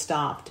train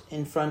stopped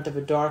in front of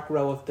a dark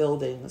row of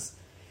buildings,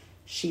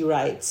 she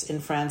writes in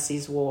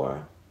Francie's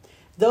War.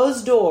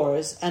 Those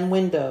doors and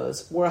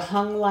windows were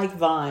hung like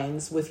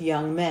vines with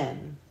young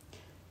men.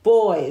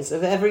 Boys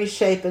of every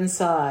shape and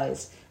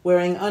size,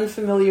 wearing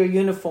unfamiliar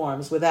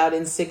uniforms without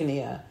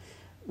insignia,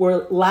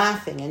 were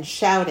laughing and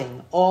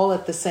shouting all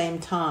at the same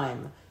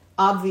time,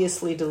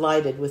 obviously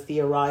delighted with the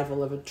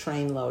arrival of a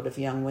trainload of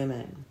young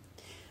women.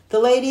 The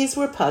ladies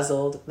were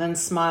puzzled, then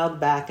smiled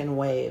back and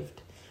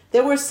waved.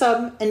 There were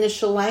some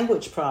initial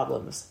language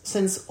problems,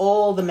 since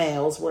all the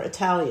males were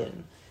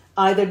Italian,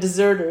 either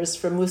deserters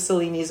from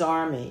Mussolini's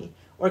army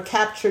or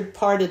captured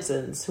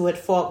partisans who had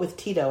fought with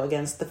Tito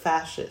against the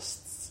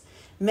fascists.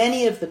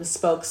 Many of them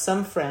spoke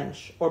some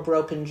French or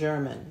broken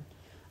German.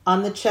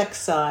 On the Czech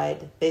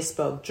side, they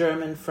spoke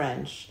German,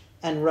 French,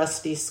 and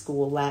rusty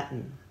school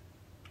Latin.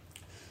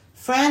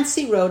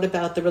 Francie wrote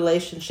about the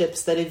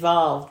relationships that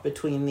evolved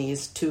between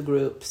these two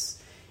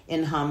groups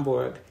in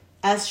Hamburg,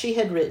 as she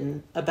had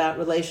written about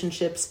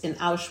relationships in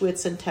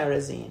Auschwitz and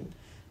Terezin,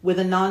 with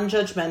a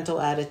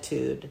non-judgmental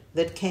attitude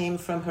that came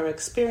from her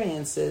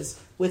experiences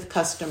with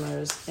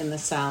customers in the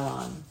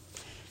salon.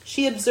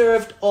 She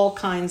observed all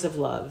kinds of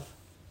love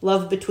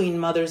between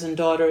mothers and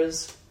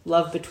daughters,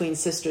 love between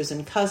sisters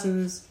and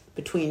cousins,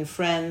 between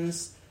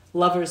friends,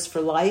 lovers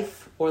for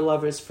life or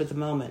lovers for the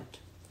moment.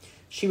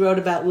 She wrote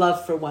about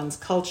love for one's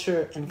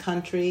culture and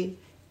country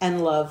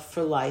and love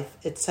for life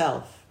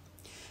itself.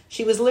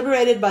 She was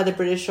liberated by the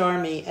British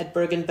Army at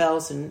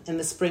Bergen-Belsen in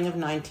the spring of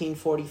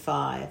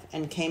 1945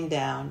 and came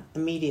down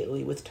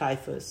immediately with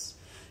typhus.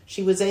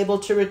 She was able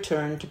to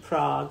return to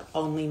Prague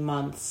only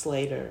months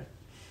later.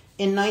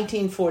 In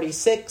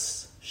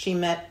 1946, she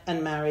met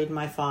and married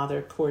my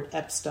father, Kurt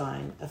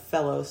Epstein, a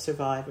fellow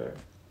survivor.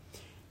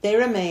 They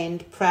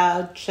remained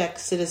proud Czech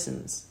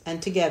citizens,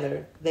 and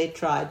together they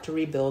tried to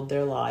rebuild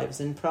their lives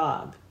in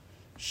Prague.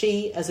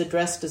 She as a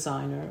dress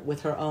designer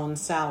with her own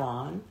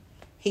salon,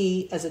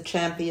 he as a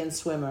champion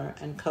swimmer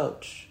and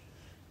coach.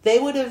 They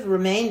would have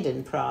remained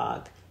in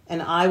Prague,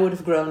 and I would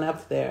have grown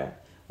up there,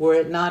 were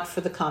it not for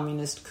the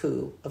communist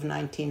coup of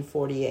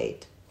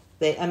 1948.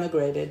 They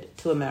emigrated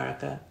to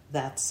America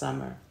that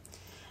summer.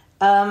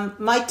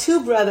 My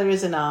two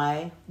brothers and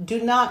I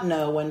do not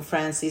know when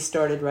Francie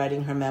started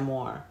writing her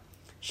memoir.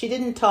 She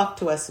didn't talk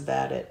to us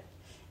about it.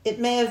 It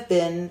may have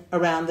been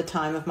around the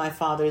time of my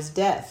father's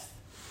death,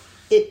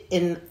 at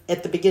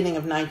the beginning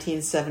of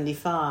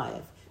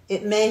 1975.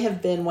 It may have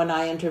been when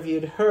I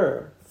interviewed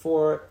her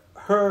for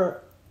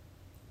her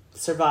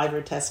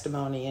survivor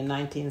testimony in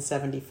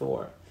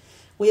 1974.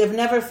 We have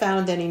never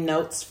found any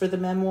notes for the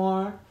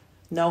memoir,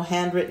 no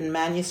handwritten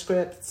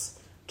manuscripts,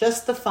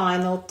 just the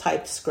final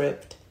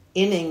typescript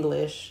in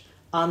English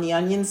on the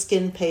onion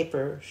skin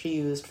paper she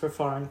used for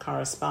foreign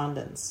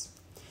correspondence.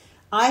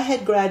 I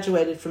had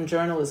graduated from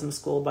journalism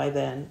school by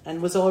then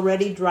and was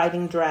already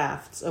writing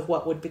drafts of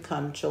what would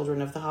become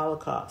Children of the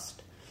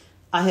Holocaust.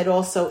 I had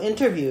also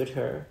interviewed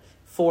her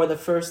for the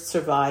first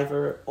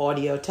survivor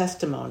audio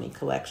testimony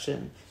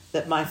collection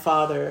that my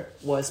father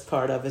was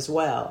part of as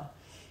well.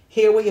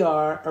 Here we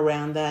are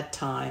around that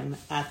time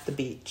at the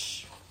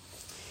beach.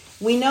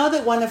 We know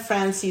that one of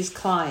Francie's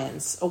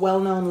clients, a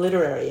well-known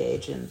literary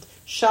agent,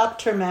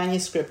 shopped her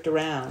manuscript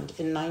around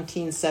in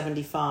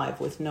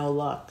 1975 with no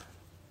luck.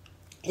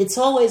 It's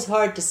always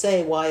hard to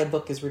say why a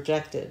book is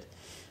rejected,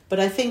 but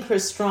I think her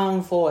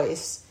strong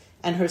voice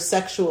and her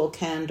sexual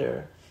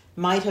candor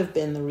might have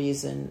been the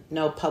reason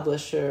no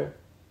publisher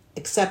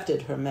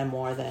accepted her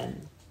memoir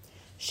then.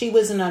 She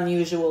was an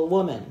unusual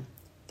woman,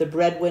 the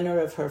breadwinner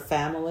of her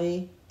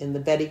family in the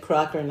Betty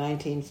Crocker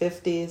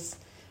 1950s,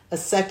 a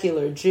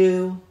secular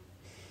Jew,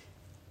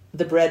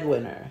 the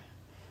breadwinner.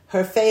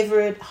 Her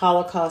favorite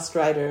Holocaust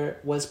writer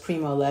was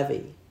Primo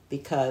Levi,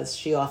 because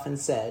she often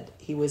said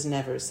he was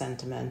never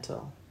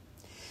sentimental.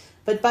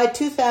 But by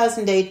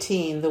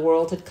 2018, the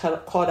world had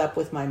caught up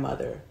with my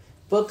mother.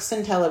 Books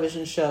and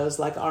television shows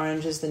like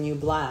Orange is the New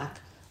Black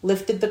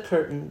lifted the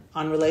curtain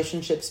on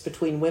relationships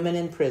between women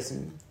in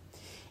prison.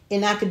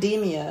 In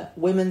academia,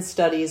 women's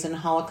studies and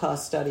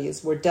Holocaust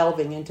studies were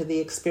delving into the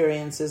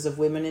experiences of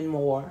women in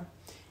war,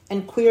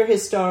 and queer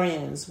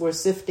historians were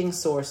sifting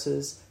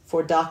sources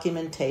for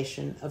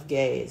documentation of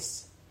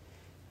gays.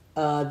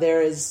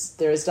 There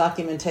is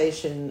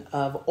documentation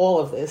of all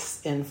of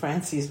this in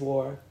Francie's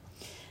War.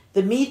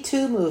 The Me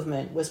Too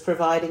movement was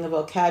providing a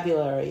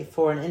vocabulary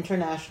for an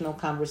international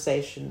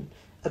conversation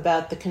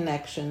about the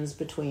connections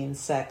between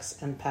sex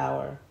and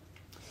power.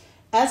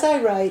 As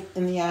I write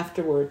in the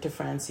afterword to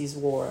Francie's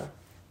War,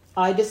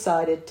 I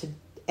decided to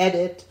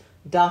edit,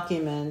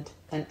 document,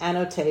 and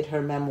annotate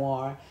her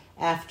memoir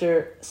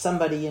after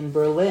somebody in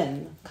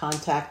Berlin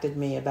contacted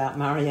me about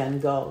Marianne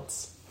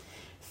Goltz.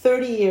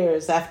 30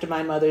 years after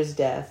my mother's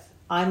death,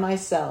 I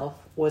myself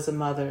was a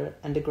mother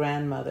and a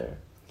grandmother.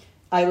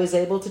 I was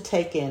able to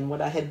take in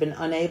what I had been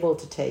unable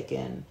to take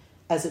in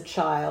as a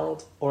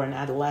child or an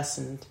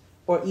adolescent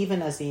or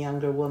even as a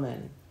younger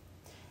woman.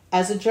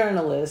 As a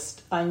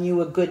journalist, I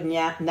knew a good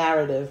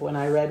narrative when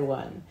I read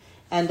one,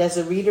 And as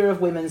a reader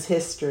of women's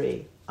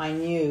history, I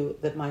knew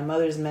that my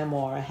mother's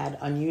memoir had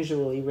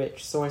unusually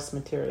rich source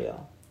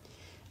material.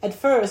 At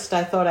first,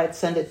 I thought I'd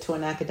send it to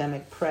an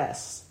academic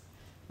press.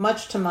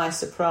 Much to my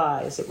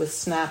surprise, it was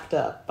snapped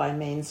up by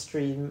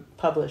mainstream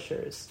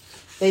publishers.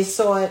 They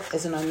saw it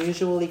as an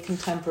unusually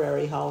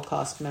contemporary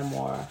Holocaust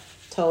memoir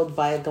told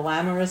by a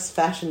glamorous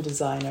fashion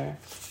designer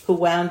who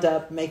wound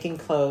up making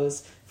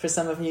clothes for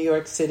some of New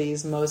York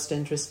City's most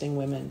interesting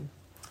women.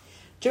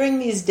 During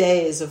these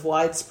days of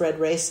widespread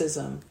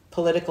racism,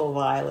 political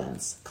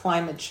violence,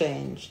 climate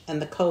change,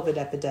 and the COVID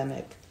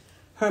epidemic,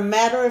 her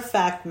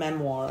matter-of-fact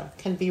memoir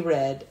can be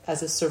read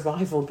as a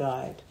survival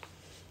guide.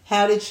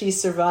 How did she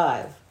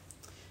survive?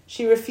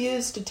 She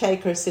refused to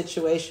take her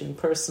situation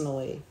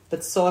personally,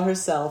 but saw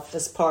herself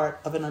as part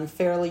of an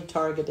unfairly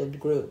targeted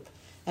group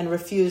and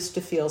refused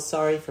to feel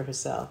sorry for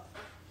herself.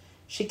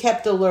 She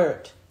kept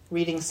alert,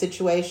 reading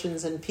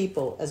situations and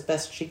people as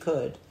best she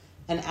could,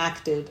 and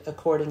acted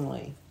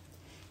accordingly.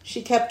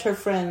 She kept her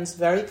friends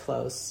very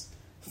close,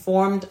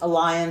 formed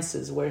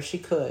alliances where she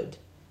could,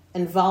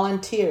 and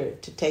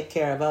volunteered to take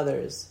care of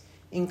others,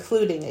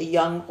 including a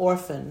young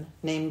orphan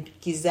named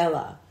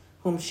Gisela,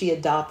 whom she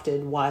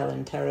adopted while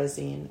in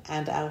Terezin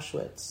and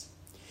Auschwitz.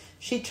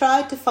 She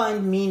tried to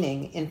find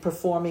meaning in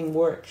performing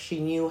work she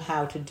knew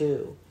how to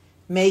do,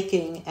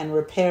 making and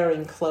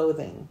repairing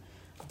clothing,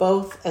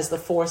 both as the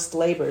forced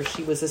labor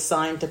she was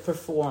assigned to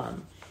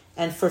perform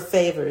and for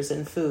favors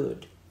and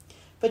food.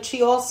 But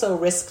she also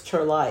risked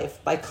her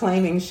life by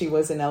claiming she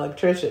was an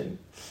electrician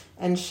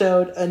and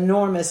showed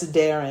enormous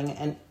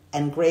daring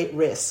and great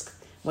risk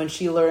when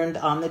she learned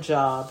on the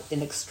job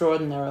in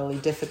extraordinarily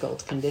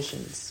difficult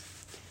conditions.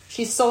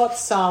 She sought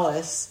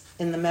solace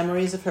in the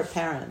memories of her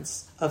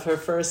parents, of her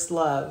first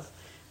love,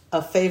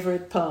 of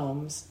favorite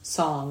poems,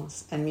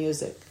 songs, and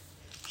music.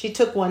 She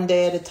took one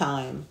day at a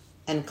time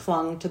and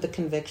clung to the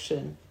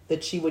conviction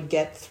that she would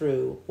get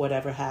through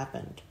whatever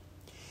happened.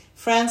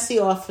 Francie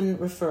often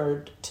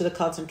referred to the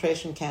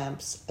concentration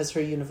camps as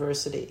her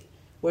university,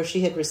 where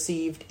she had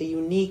received a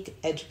unique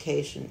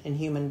education in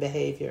human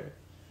behavior.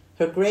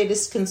 Her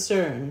greatest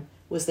concern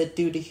was that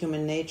due to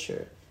human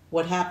nature,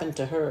 what happened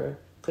to her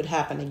could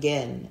happen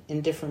again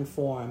in different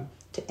form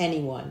to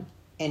anyone,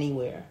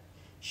 anywhere.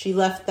 She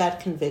left that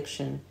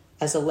conviction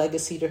as a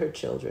legacy to her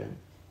children,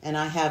 and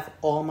I have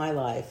all my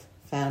life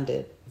found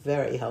it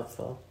very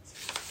helpful.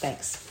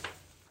 Thanks.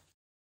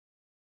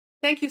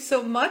 Thank you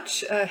so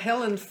much,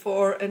 Helen,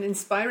 for an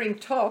inspiring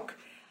talk.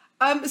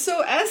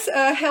 So as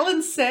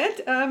Helen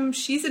said,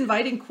 she's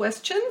inviting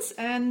questions,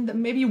 and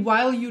maybe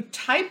while you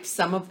type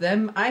some of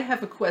them, I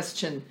have a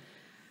question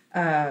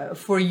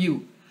for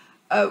you.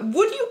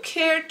 Would you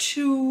care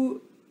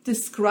to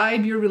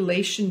describe your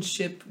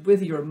relationship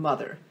with your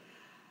mother?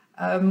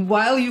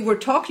 While you were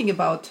talking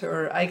about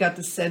her, I got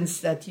the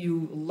sense that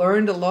you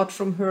learned a lot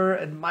from her,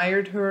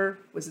 admired her,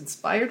 were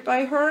inspired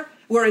by her.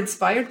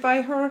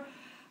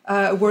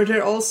 Were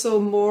there also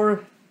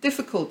more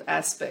difficult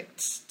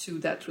aspects to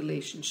that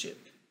relationship?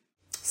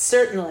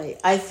 Certainly.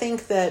 I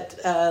think that,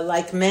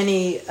 like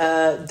many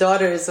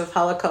daughters of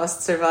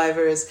Holocaust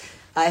survivors,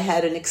 I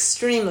had an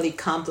extremely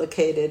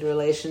complicated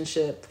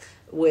relationship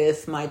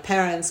with my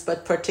parents,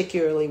 but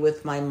particularly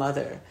with my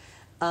mother.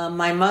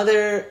 My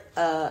mother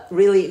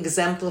really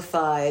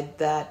exemplified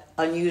that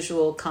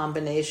unusual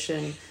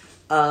combination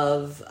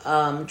of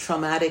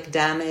traumatic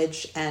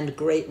damage and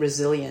great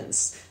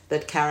resilience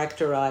that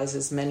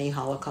characterizes many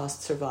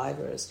Holocaust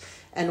survivors.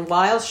 And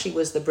while she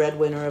was the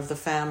breadwinner of the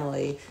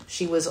family,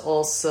 she was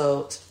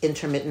also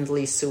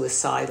intermittently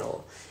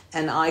suicidal.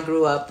 And I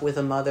grew up with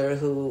a mother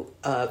who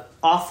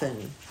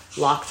often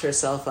locked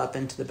herself up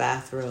into the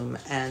bathroom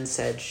and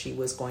said she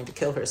was going to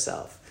kill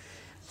herself.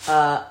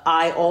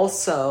 I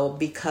also,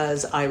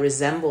 because I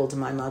resembled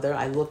my mother,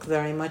 I look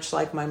very much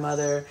like my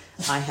mother,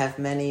 I have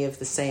many of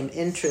the same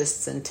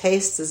interests and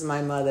tastes as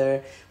my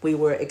mother, we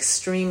were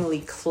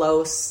extremely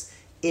close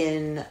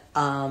in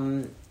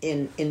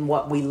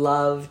what we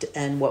loved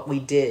and what we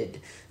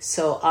did.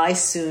 So I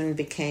soon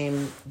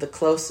became the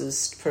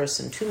closest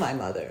person to my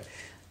mother.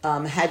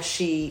 Had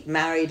she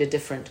married a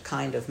different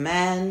kind of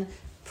man,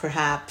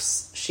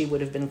 perhaps she would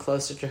have been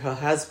closer to her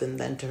husband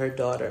than to her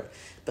daughter.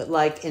 But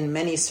like in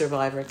many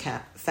survivor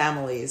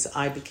families,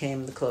 I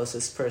became the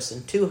closest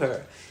person to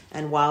her.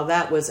 And while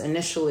that was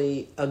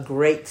initially a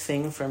great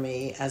thing for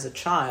me as a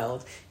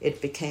child, it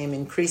became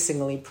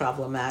increasingly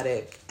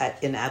problematic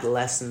in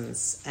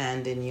adolescence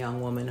and in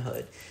young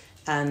womanhood.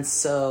 And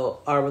so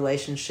our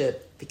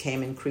relationship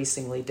became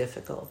increasingly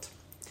difficult.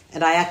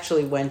 And I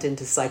actually went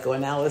into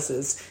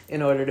psychoanalysis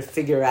in order to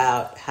figure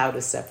out how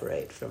to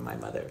separate from my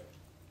mother.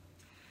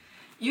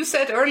 You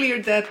said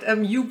earlier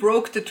that you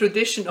broke the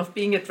tradition of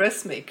being a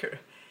dressmaker.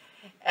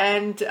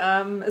 And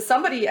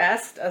somebody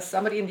asked us,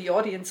 somebody in the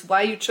audience,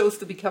 why you chose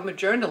to become a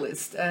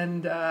journalist.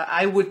 And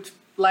I would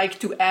like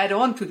to add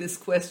on to this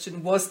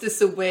question, was this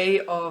a way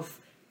of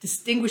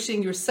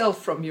distinguishing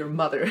yourself from your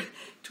mother,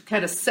 to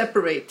kind of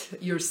separate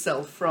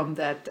yourself from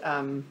that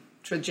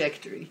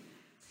trajectory?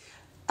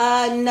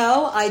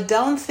 No, I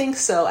don't think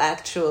so,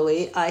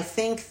 actually. I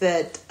think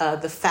that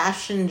the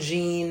fashion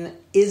gene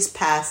is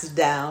passed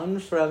down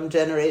from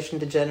generation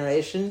to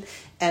generation.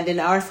 And in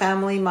our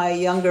family, my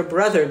younger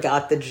brother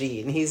got the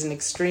gene. He's an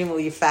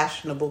extremely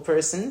fashionable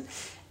person.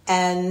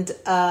 And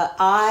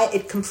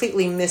it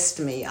completely missed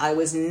me. I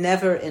was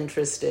never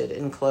interested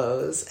in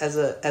clothes. As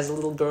a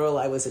little girl,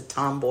 I was a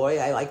tomboy.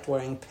 I liked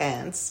wearing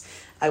pants.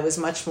 I was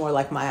much more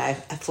like my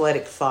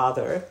athletic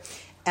father.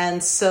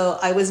 And so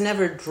I was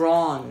never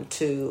drawn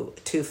to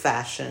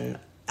fashion.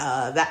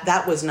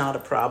 That was not a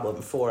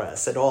problem for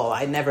us at all.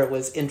 I never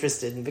was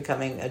interested in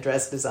becoming a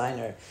dress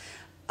designer.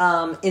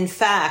 In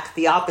fact,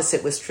 the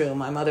opposite was true.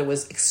 My mother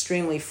was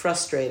extremely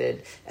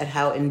frustrated at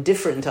how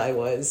indifferent I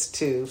was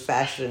to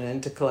fashion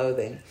and to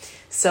clothing.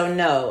 So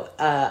no,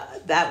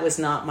 that was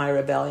not my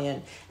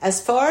rebellion. As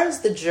far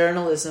as the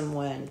journalism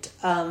went,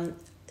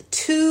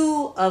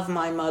 two of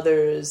my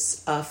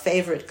mother's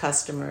favorite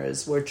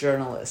customers were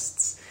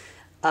journalists.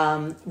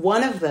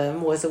 One of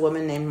them was a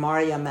woman named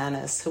Maria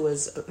Manis, who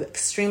was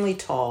extremely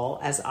tall,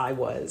 as I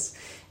was,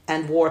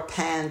 and wore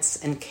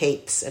pants and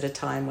capes at a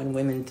time when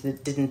women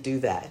didn't do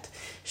that.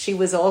 She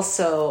was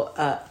also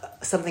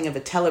something of a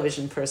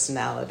television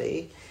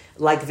personality,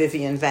 like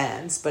Vivian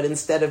Vance, but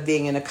instead of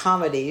being in a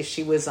comedy,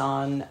 she was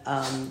on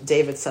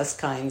David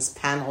Susskind's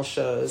panel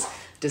shows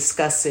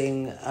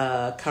discussing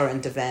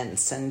current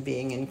events and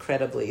being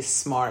incredibly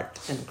smart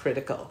and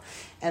critical.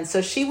 And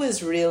so she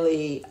was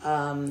really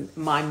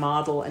my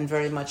model and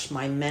very much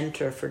my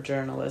mentor for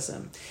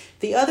journalism.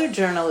 The other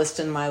journalist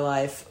in my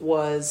life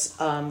was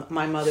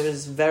my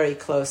mother's very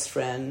close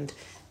friend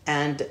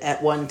and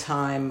at one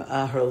time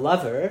her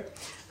lover,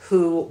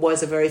 who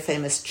was a very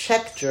famous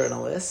Czech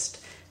journalist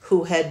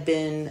who had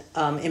been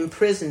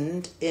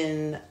imprisoned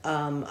in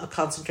a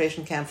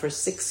concentration camp for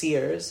 6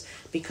 years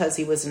because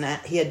he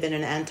had been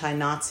an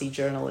anti-Nazi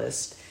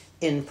journalist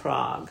in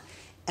Prague.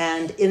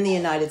 And in the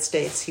United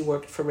States, he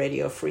worked for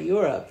Radio Free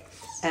Europe.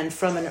 And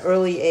from an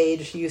early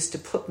age, he used to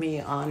put me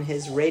on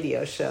his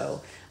radio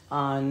show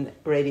on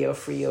Radio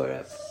Free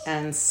Europe.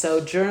 And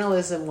so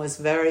journalism was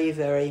very,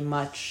 very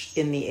much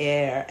in the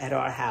air at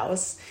our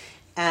house.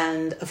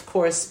 And of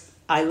course,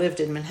 I lived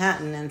in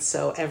Manhattan, and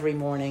so every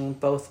morning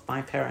both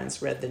my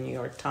parents read the New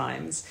York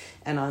Times.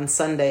 And on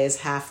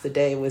Sundays, half the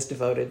day was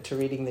devoted to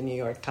reading the New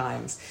York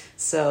Times.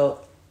 So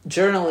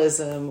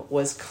journalism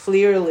was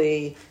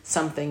clearly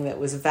something that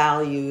was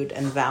valued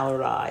and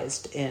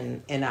valorized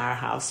in our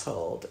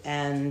household.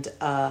 And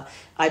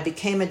I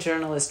became a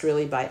journalist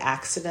really by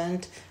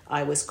accident.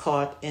 I was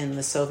caught in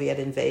the Soviet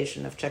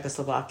invasion of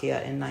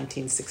Czechoslovakia in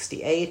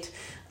 1968.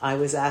 I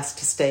was asked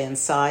to stay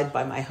inside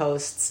by my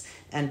hosts,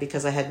 and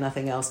because I had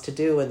nothing else to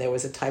do and there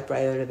was a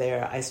typewriter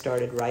there, I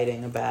started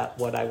writing about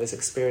what I was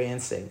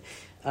experiencing.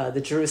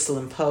 The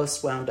Jerusalem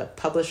Post wound up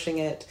publishing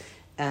it,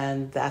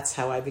 and that's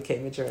how I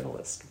became a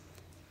journalist.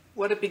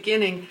 What a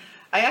beginning.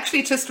 I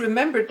actually just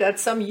remembered that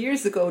some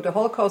years ago, the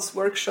Holocaust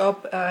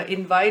Workshop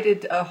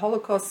invited a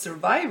Holocaust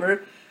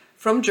survivor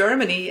from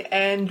Germany,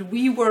 and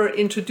we were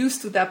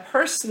introduced to that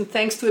person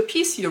thanks to a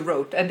piece you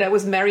wrote, and that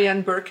was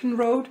Marianne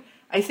Birkenrode.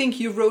 I think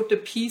you wrote the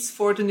piece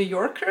for The New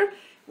Yorker,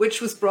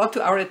 which was brought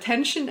to our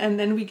attention, and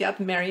then we got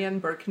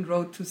Marianne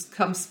Birkenrode to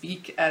come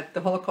speak at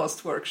the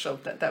Holocaust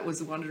Workshop. That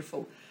was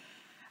wonderful.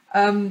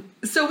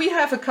 So we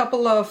have a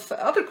couple of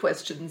other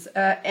questions.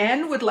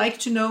 Anne would like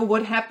to know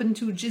what happened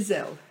to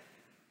Giselle.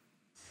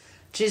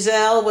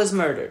 Giselle was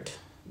murdered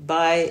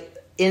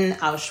in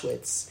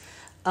Auschwitz.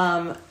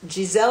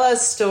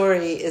 Gisella's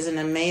story is an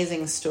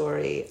amazing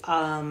story.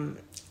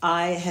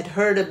 I had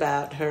heard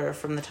about her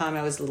from the time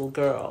I was a little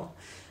girl.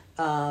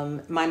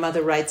 My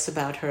mother writes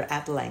about her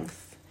at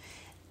length.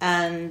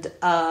 And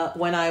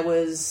when I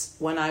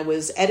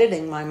was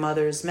editing my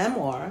mother's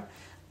memoir,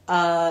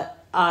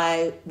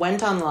 I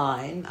went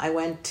online. I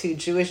went to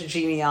Jewish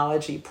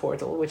Genealogy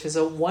Portal, which is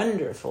a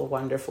wonderful,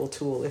 wonderful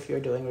tool if you're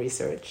doing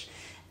research.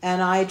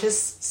 And I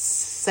just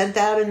sent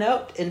out a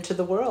note into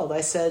the world.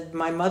 I said,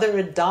 my mother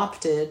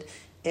adopted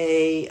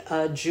a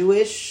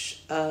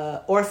Jewish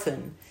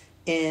orphan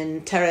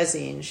in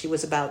Terezin. She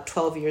was about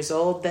 12 years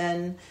old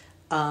then.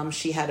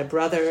 She had a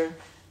brother.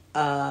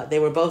 They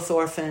were both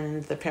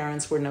orphaned. The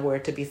parents were nowhere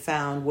to be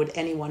found. Would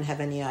anyone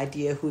have any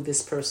idea who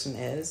this person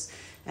is?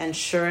 And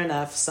sure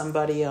enough,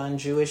 somebody on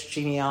Jewish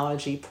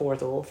Genealogy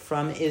Portal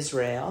from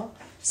Israel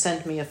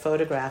sent me a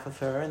photograph of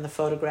her. And the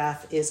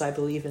photograph is, I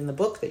believe, in the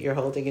book that you're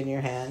holding in your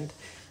hand,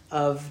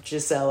 of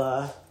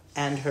Gisela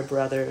and her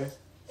brother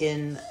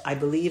I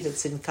believe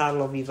it's in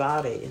Karlovy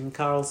Vary, in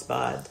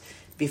Carlsbad,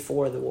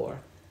 before the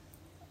war.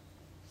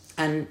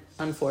 And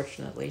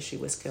unfortunately, she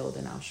was killed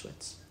in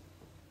Auschwitz.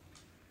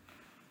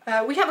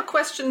 We have a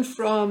question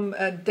from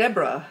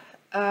Deborah.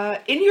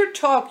 In your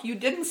talk, you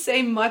didn't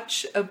say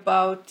much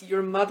about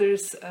your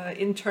mother's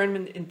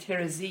internment in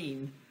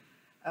Terezin.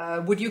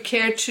 Would you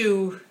care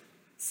to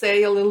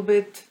say a little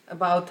bit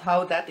about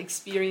how that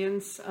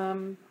experience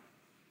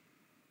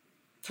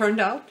turned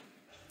out?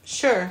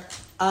 Sure.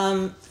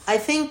 I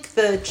think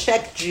the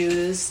Czech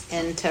Jews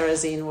in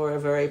Terezin were a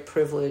very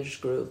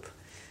privileged group.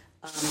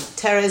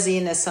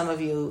 Terezin, as some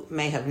of you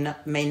may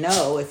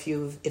know if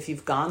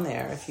you've gone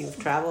there, if you've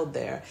traveled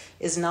there,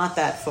 is not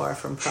that far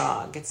from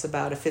Prague. It's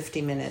about a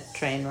 50-minute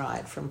train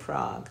ride from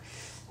Prague.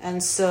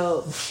 And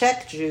so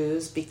Czech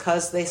Jews,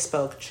 because they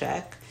spoke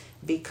Czech,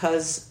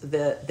 because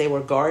they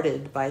were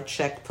guarded by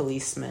Czech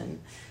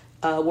policemen,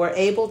 were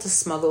able to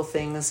smuggle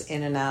things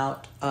in and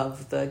out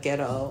of the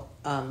ghetto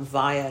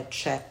via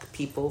Czech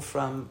people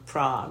from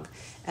Prague.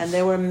 And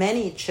there were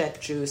many Czech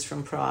Jews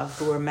from Prague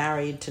who were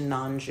married to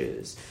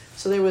non-Jews.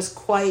 So there was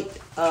quite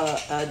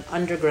an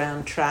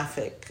underground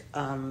traffic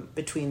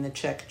between the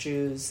Czech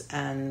Jews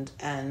and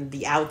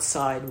the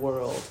outside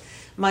world.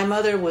 My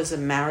mother was a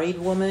married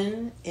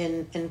woman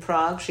in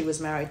Prague. She was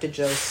married to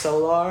Joe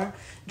Solar.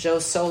 Joe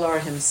Solar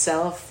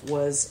himself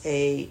was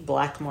a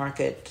black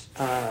market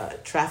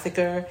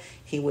trafficker.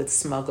 He would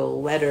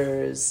smuggle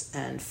letters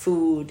and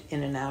food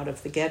in and out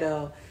of the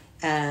ghetto,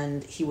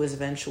 and he was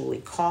eventually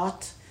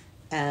caught,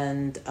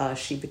 and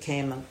she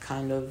became a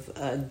kind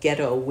of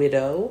ghetto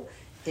widow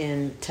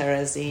in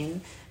Terezin.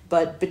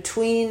 But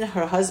between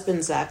her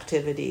husband's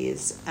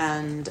activities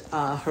and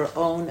her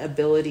own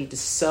ability to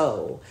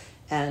sew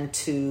and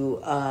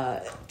to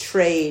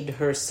trade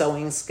her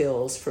sewing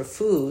skills for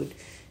food,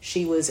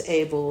 she was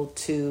able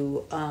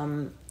to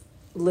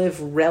live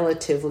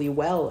relatively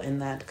well in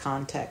that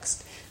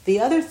context. The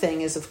other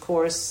thing is, of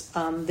course,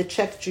 the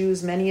Czech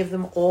Jews, many of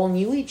them all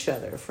knew each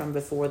other from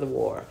before the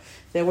war.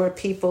 There were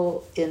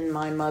people in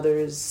my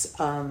mother's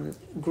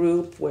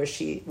group where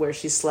she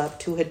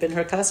slept who had been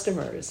her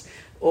customers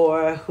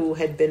or who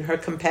had been her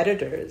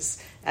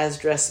competitors as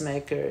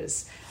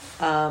dressmakers.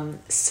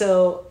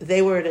 So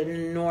they were at an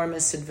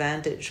enormous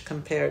advantage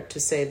compared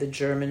to, say, the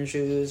German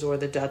Jews or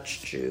the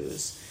Dutch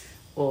Jews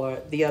or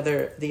the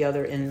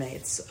other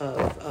inmates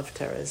of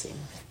Terezin.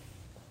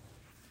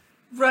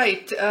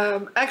 Right.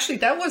 Actually,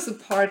 that was a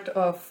part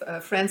of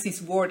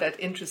Francie's war that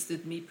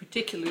interested me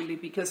particularly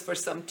because for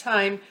some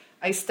time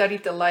I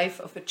studied the life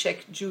of a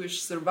Czech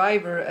Jewish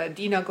survivor,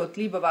 Dina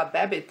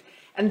Gottliebova-Babbitt.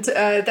 And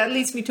that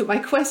leads me to my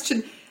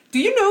question. Do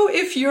you know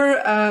if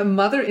your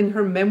mother in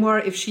her memoir,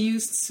 if she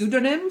used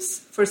pseudonyms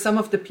for some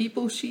of the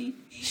people she...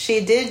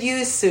 She did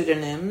use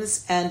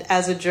pseudonyms, and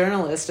as a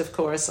journalist, of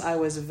course, I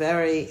was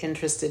very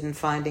interested in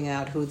finding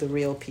out who the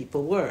real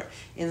people were.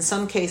 In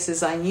some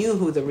cases, I knew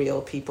who the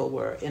real people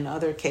were. In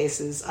other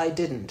cases, I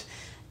didn't.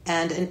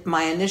 And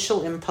my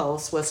initial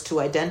impulse was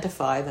to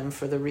identify them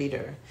for the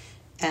reader.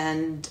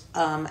 And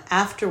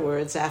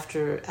afterwards,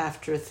 after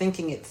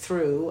thinking it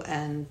through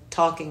and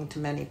talking to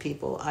many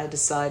people, I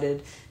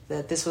decided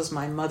that this was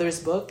my mother's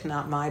book,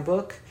 not my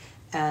book,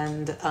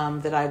 and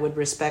that I would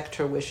respect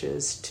her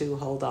wishes to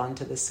hold on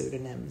to the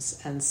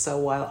pseudonyms. And so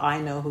while I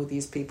know who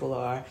these people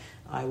are,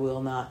 I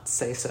will not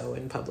say so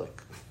in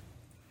public.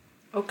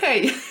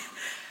 Okay.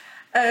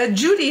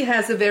 Judy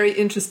has a very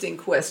interesting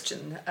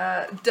question.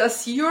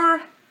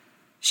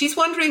 She's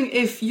wondering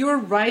if your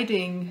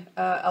writing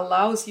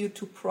allows you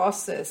to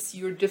process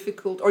your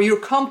difficult or your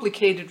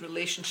complicated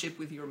relationship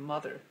with your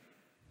mother.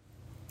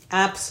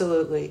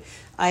 Absolutely.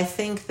 I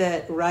think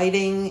that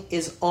writing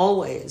is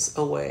always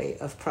a way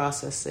of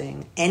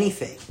processing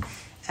anything.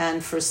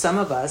 And for some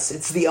of us,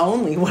 it's the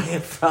only way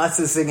of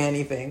processing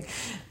anything.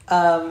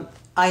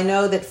 I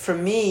know that for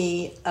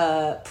me,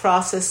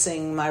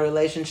 processing my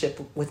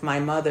relationship with my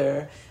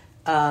mother,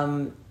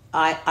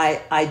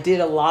 I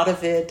did a lot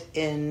of it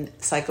in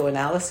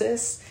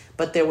psychoanalysis,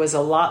 but there was a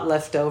lot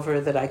left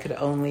over that I could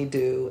only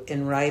do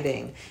in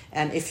writing.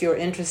 And if you're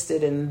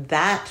interested in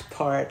that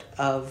part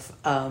of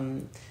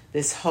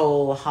this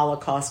whole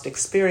Holocaust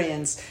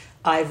experience,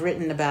 I've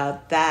written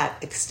about that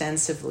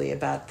extensively,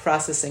 about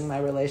processing my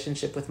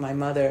relationship with my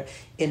mother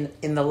in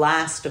the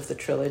last of the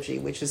trilogy,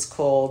 which is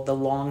called The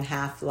Long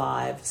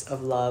Half-Lives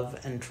of Love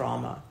and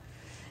Trauma.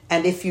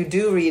 And if you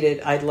do read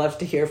it, I'd love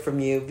to hear from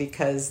you,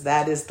 because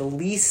that is the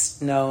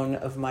least known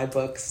of my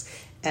books,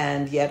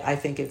 and yet I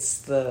think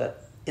it's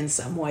in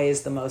some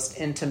ways the most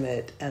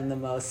intimate and the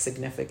most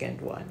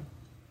significant one.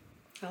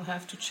 I'll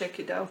have to check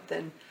it out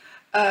then.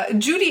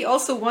 Judy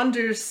also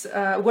wonders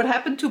what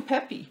happened to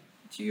Pepi,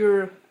 to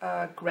your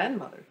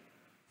grandmother.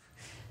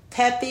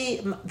 Pepi,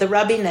 the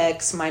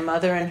Rabineks, my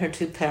mother and her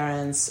two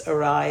parents,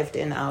 arrived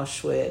in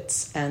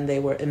Auschwitz, and they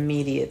were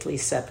immediately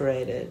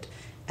separated.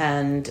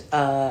 And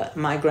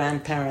my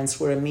grandparents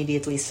were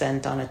immediately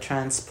sent on a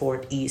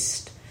transport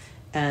east,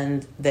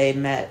 and they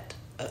met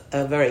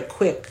a very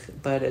quick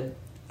but a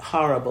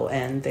horrible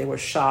end. They were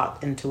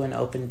shot into an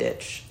open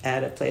ditch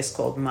at a place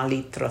called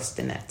Malý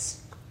Trostinec.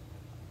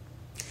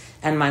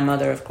 And my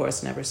mother, of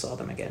course, never saw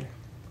them again.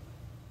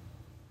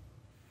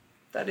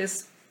 That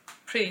is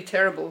pretty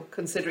terrible,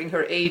 considering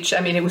her age.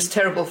 I mean, it was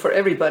terrible for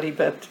everybody,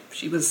 but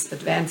she was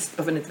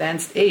of an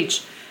advanced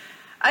age.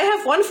 I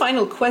have one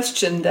final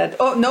question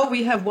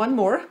we have one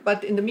more,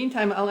 but in the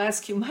meantime, I'll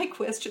ask you my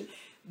question.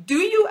 Do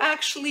you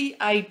actually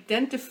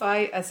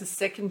identify as a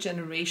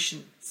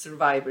second-generation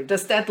survivor?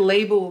 Does that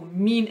label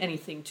mean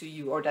anything to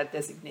you, or that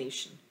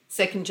designation,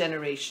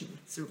 second-generation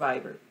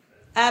survivor?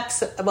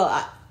 Absolutely.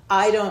 Well,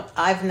 I don't.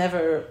 I've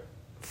never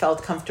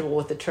felt comfortable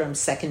with the term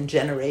second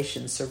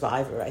generation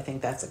survivor. I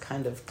think that's a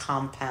kind of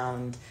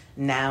compound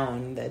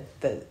noun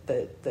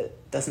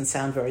that doesn't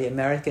sound very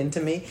American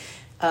to me.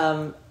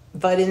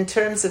 But in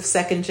terms of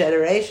second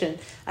generation,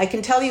 I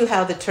can tell you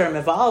how the term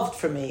evolved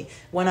for me.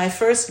 When I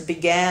first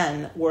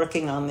began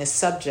working on this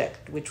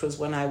subject, which was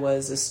when I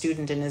was a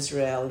student in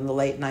Israel in the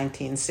late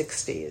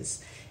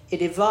 1960s,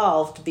 it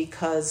evolved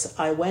because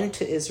I went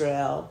to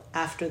Israel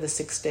after the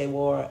Six-Day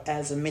War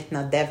as a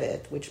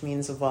mitnadevet, which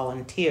means a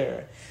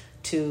volunteer,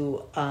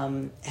 to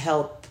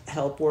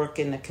help work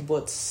in a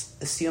kibbutz,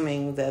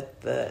 assuming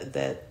that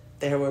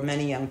there were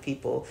many young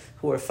people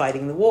who were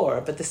fighting the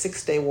war. But the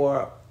Six-Day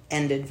War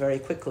ended very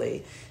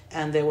quickly,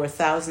 and there were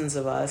thousands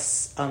of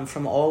us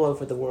from all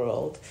over the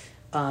world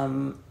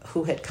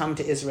who had come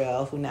to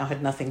Israel, who now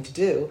had nothing to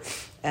do.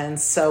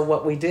 And so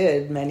what we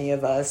did, many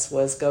of us,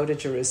 was go to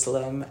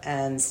Jerusalem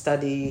and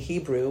study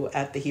Hebrew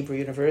at the Hebrew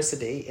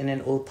University in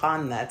an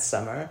ulpan that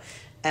summer.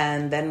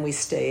 And then we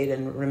stayed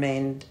and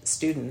remained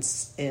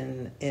students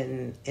in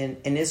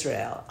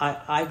Israel.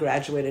 I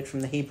graduated from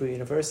the Hebrew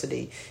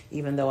University,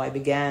 even though I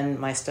began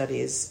my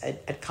studies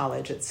at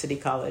college, at City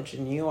College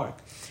in New York.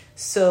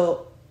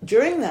 So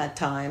during that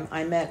time,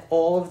 I met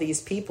all of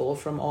these people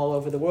from all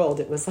over the world.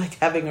 It was like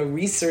having a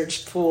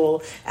research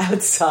pool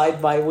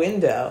outside my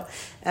window.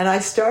 And I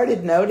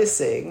started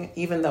noticing,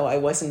 even though I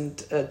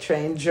wasn't a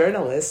trained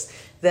journalist,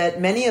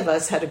 that many of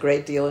us had a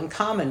great deal in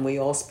common. We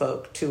all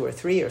spoke 2 or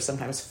 3 or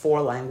sometimes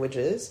 4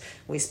 languages.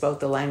 We spoke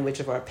the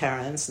language of our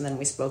parents, and then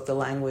we spoke the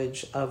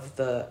language of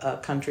the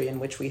country in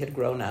which we had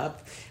grown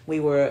up. We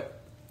were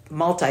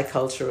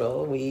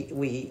multicultural.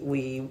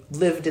 We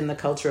lived in the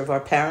culture of our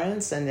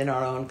parents and in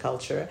our own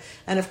culture.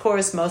 And of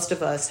course, most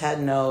of us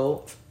had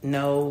no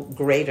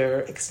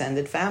greater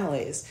extended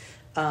families.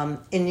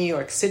 In New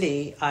York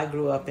City, I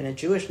grew up in a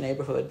Jewish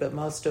neighborhood, but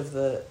most of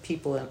the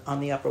people on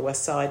the Upper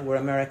West Side were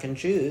American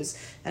Jews,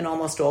 and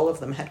almost all of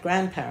them had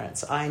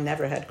grandparents. I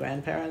never had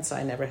grandparents.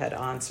 I never had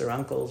aunts or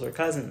uncles or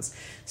cousins.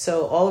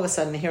 So all of a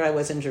sudden, here I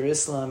was in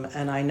Jerusalem,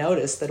 and I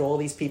noticed that all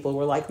these people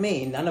were like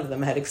me. None of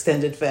them had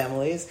extended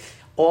families.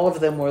 All of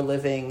them were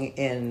living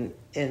in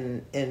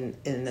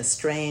a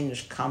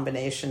strange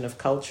combination of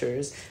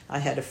cultures. I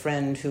had a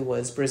friend who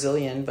was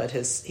Brazilian, but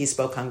he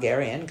spoke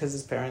Hungarian because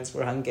his parents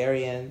were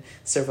Hungarian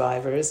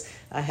survivors.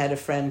 I had a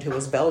friend who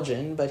was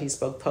Belgian, but he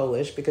spoke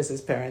Polish because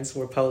his parents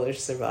were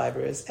Polish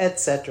survivors,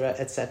 etc.,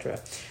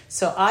 etc.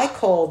 So I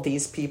called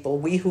these people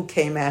 "we who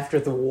came after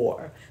the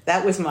war."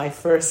 That was my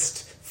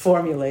first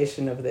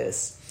formulation of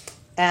this.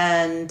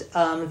 And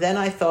then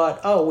I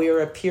thought, we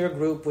were a peer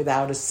group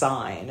without a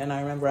sign. And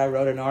I remember I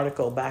wrote an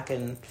article back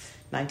in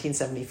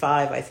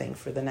 1975, I think,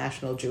 for the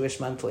National Jewish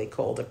Monthly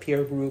called "A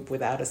Peer Group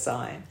Without a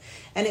Sign."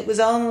 And it was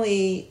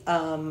only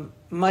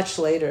much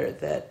later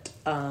that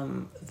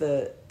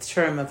the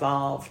term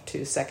evolved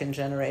to second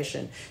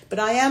generation. But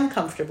I am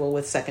comfortable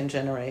with second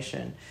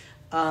generation.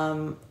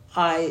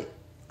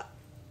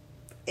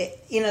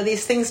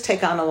 These things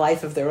take on a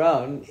life of their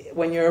own.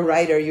 When you're a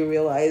writer, you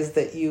realize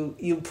that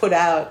you put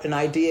out an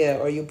idea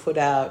or you put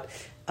out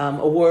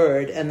a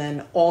word, and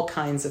then all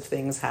kinds of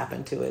things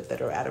happen to it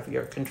that are out of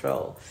your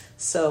control.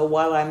 So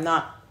while I'm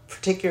not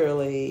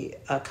particularly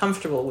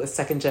comfortable with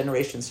second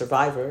generation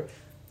survivor,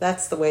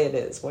 that's the way it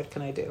is. What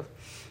can I do?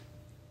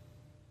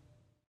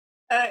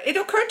 It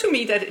occurred to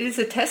me that it is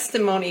a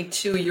testament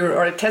to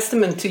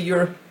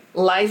your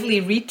lively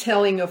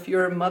retelling of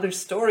your mother's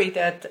story,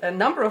 that a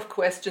number of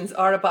questions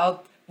are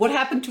about what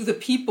happened to the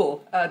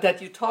people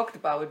that you talked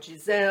about,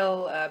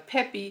 Giselle,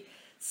 Pepe.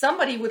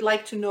 Somebody would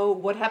like to know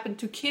what happened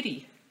to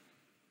Kitty.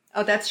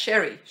 Oh, that's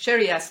Sherry.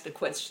 Sherry asked the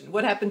question.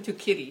 What happened to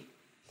Kitty?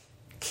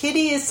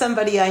 Kitty is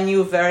somebody I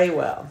knew very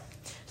well.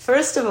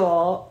 First of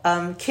all,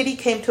 Kitty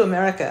came to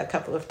America a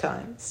couple of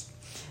times.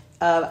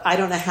 I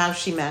don't know how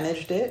she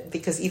managed it,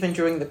 because even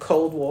during the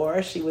Cold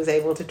War, she was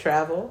able to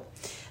travel.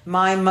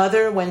 My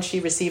mother, when she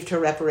received her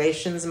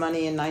reparations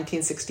money in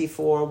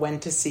 1964,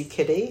 went to see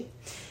Kitty.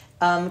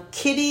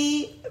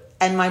 Kitty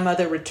and my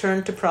mother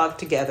returned to Prague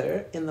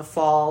together in the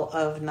fall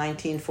of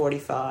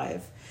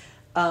 1945.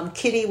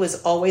 Kitty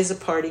was always a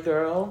party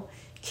girl.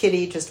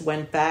 Kitty just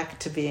went back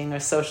to being a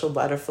social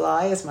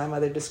butterfly, as my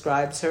mother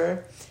describes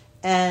her.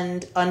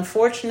 And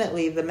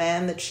unfortunately, the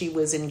man that she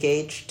was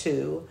engaged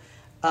to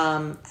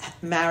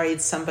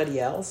married somebody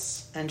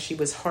else, and she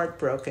was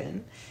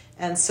heartbroken.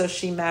 And so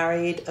she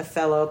married a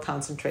fellow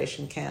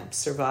concentration camp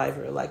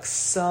survivor, like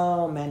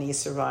so many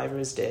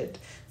survivors did,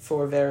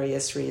 for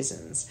various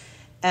reasons.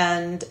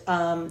 And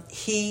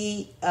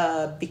he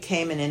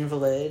became an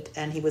invalid,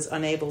 and he was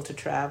unable to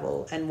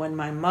travel. And when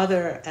my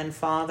mother and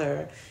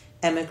father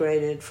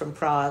emigrated from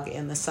Prague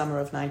in the summer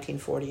of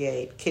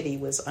 1948, Kitty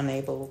was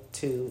unable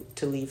to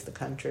leave the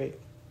country.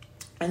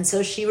 And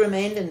so she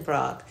remained in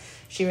Prague.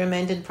 She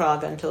remained in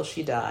Prague until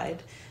she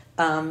died.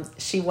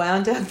 She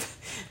wound up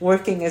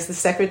working as the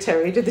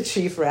secretary to the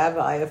chief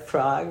rabbi of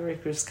Prague,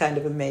 which was kind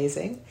of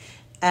amazing.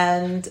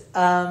 And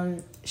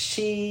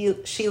she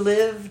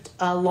lived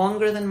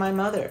longer than my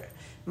mother.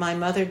 My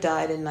mother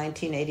died in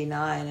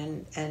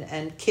 1989,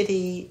 and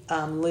Kitty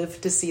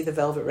lived to see the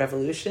Velvet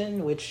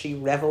Revolution, which she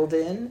reveled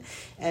in,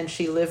 and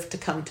she lived to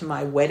come to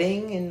my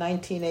wedding in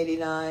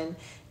 1989,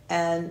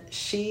 and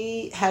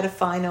she had a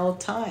fine old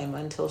time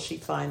until she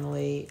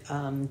finally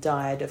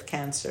died of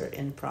cancer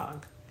in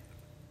Prague.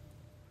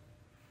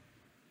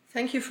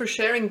 Thank you for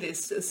sharing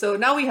this. So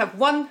now we have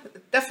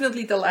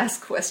definitely the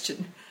last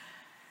question.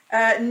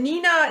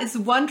 Nina is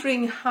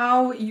wondering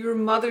how your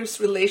mother's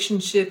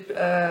relationship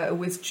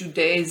with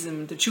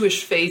Judaism, the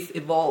Jewish faith,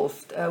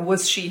 evolved.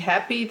 Was she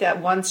happy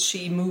that once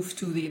she moved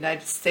to the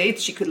United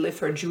States, she could live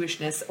her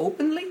Jewishness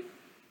openly?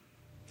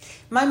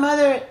 My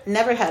mother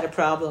never had a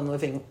problem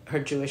living her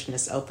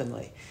Jewishness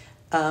openly.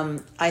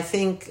 I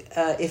think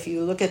if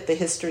you look at the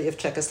history of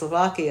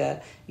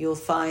Czechoslovakia, you'll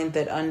find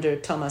that under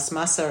Tomas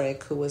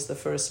Masaryk, who was the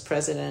first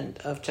president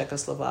of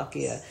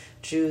Czechoslovakia,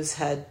 Jews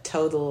had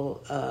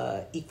total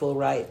equal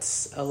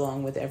rights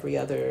along with every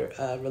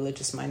other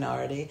religious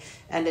minority.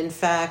 And in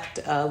fact,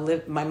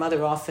 my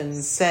mother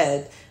often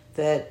said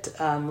that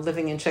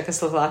living in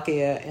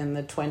Czechoslovakia in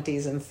the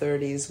 20s and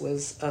 30s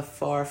was a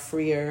far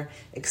freer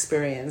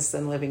experience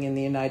than living in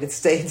the United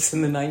States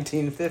in the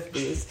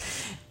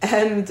 1950s.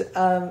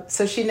 And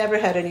so she never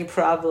had any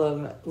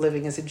problem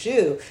living as a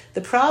Jew.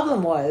 The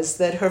problem was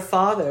that her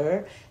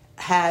father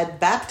had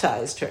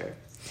baptized her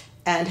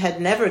and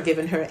had never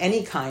given her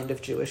any kind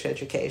of Jewish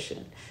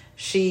education.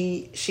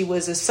 She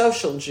was a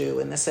social Jew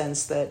in the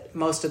sense that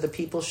most of the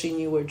people she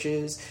knew were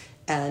Jews,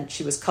 and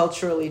she was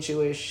culturally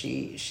Jewish.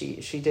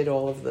 She did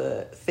all of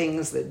the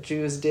things that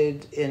Jews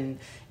did in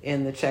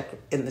the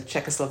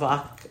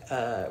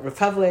Czechoslovak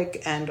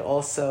Republic, and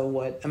also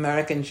what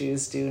American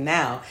Jews do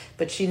now.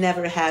 But she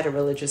never had a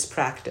religious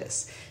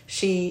practice.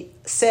 She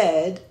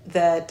said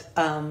that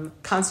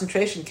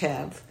concentration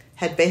camp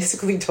had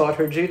basically taught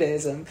her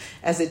Judaism,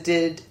 as it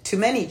did to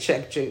many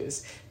Czech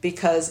Jews,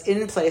 because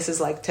in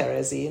places like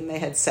Terezín, they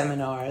had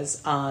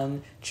seminars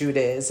on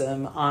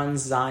Judaism, on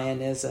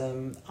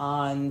Zionism,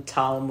 on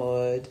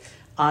Talmud,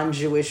 on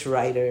Jewish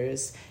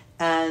writers,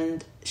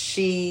 and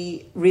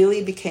she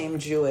really became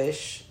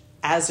Jewish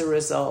as a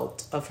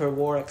result of her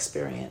war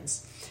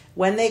experience.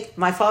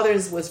 My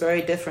father's was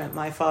very different.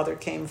 My father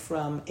came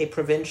from a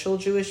provincial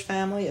Jewish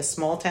family, a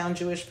small-town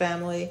Jewish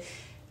family.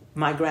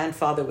 My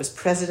grandfather was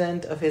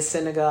president of his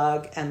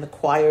synagogue and the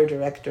choir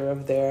director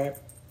of their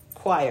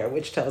choir,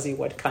 which tells you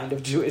what kind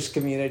of Jewish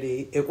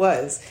community it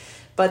was.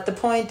 But the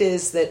point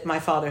is that my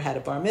father had a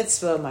bar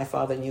mitzvah, my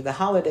father knew the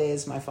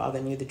holidays, my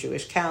father knew the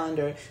Jewish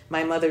calendar,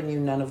 my mother knew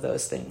none of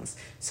those things.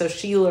 So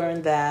she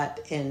learned that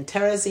in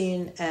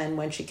Terezín, and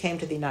when she came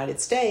to the United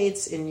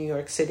States, in New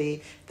York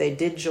City, they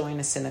did join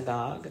a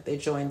synagogue. They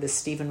joined the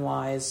Stephen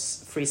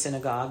Wise Free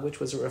Synagogue, which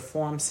was a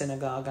Reform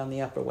synagogue on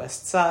the Upper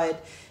West Side,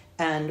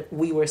 and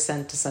we were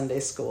sent to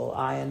Sunday school.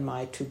 I and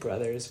my two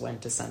brothers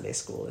went to Sunday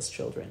school as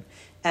children.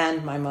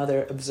 And my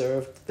mother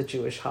observed the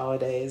Jewish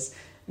holidays,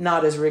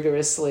 not as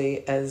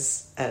rigorously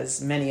as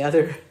many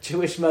other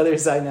Jewish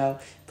mothers I know,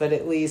 but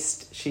at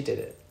least she did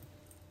it.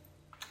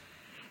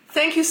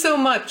 Thank you so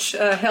much,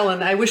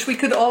 Helen. I wish we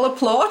could all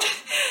applaud.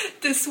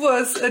 This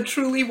was a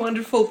truly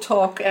wonderful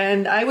talk,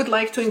 and I would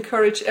like to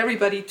encourage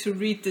everybody to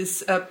read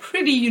this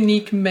pretty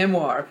unique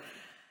memoir.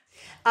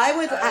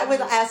 I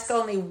would ask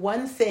only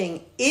one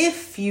thing.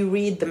 If you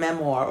read the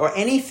memoir or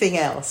anything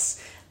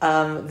else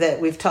that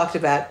we've talked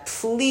about,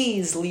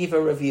 please leave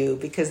a review,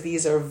 because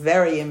these are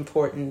very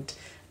important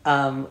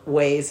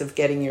ways of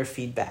getting your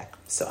feedback.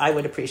 So I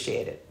would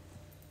appreciate it.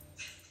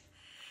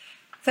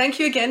 Thank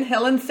you again,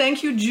 Helen.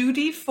 Thank you,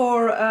 Judy,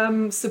 for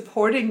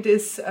supporting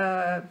this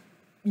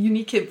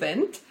unique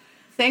event.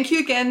 Thank you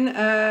again,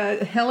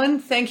 Helen.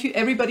 Thank you,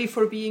 everybody,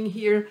 for being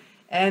here.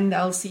 And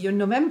I'll see you in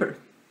November.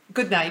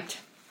 Good night.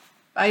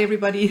 Bye,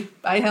 everybody.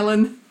 Bye,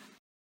 Helen.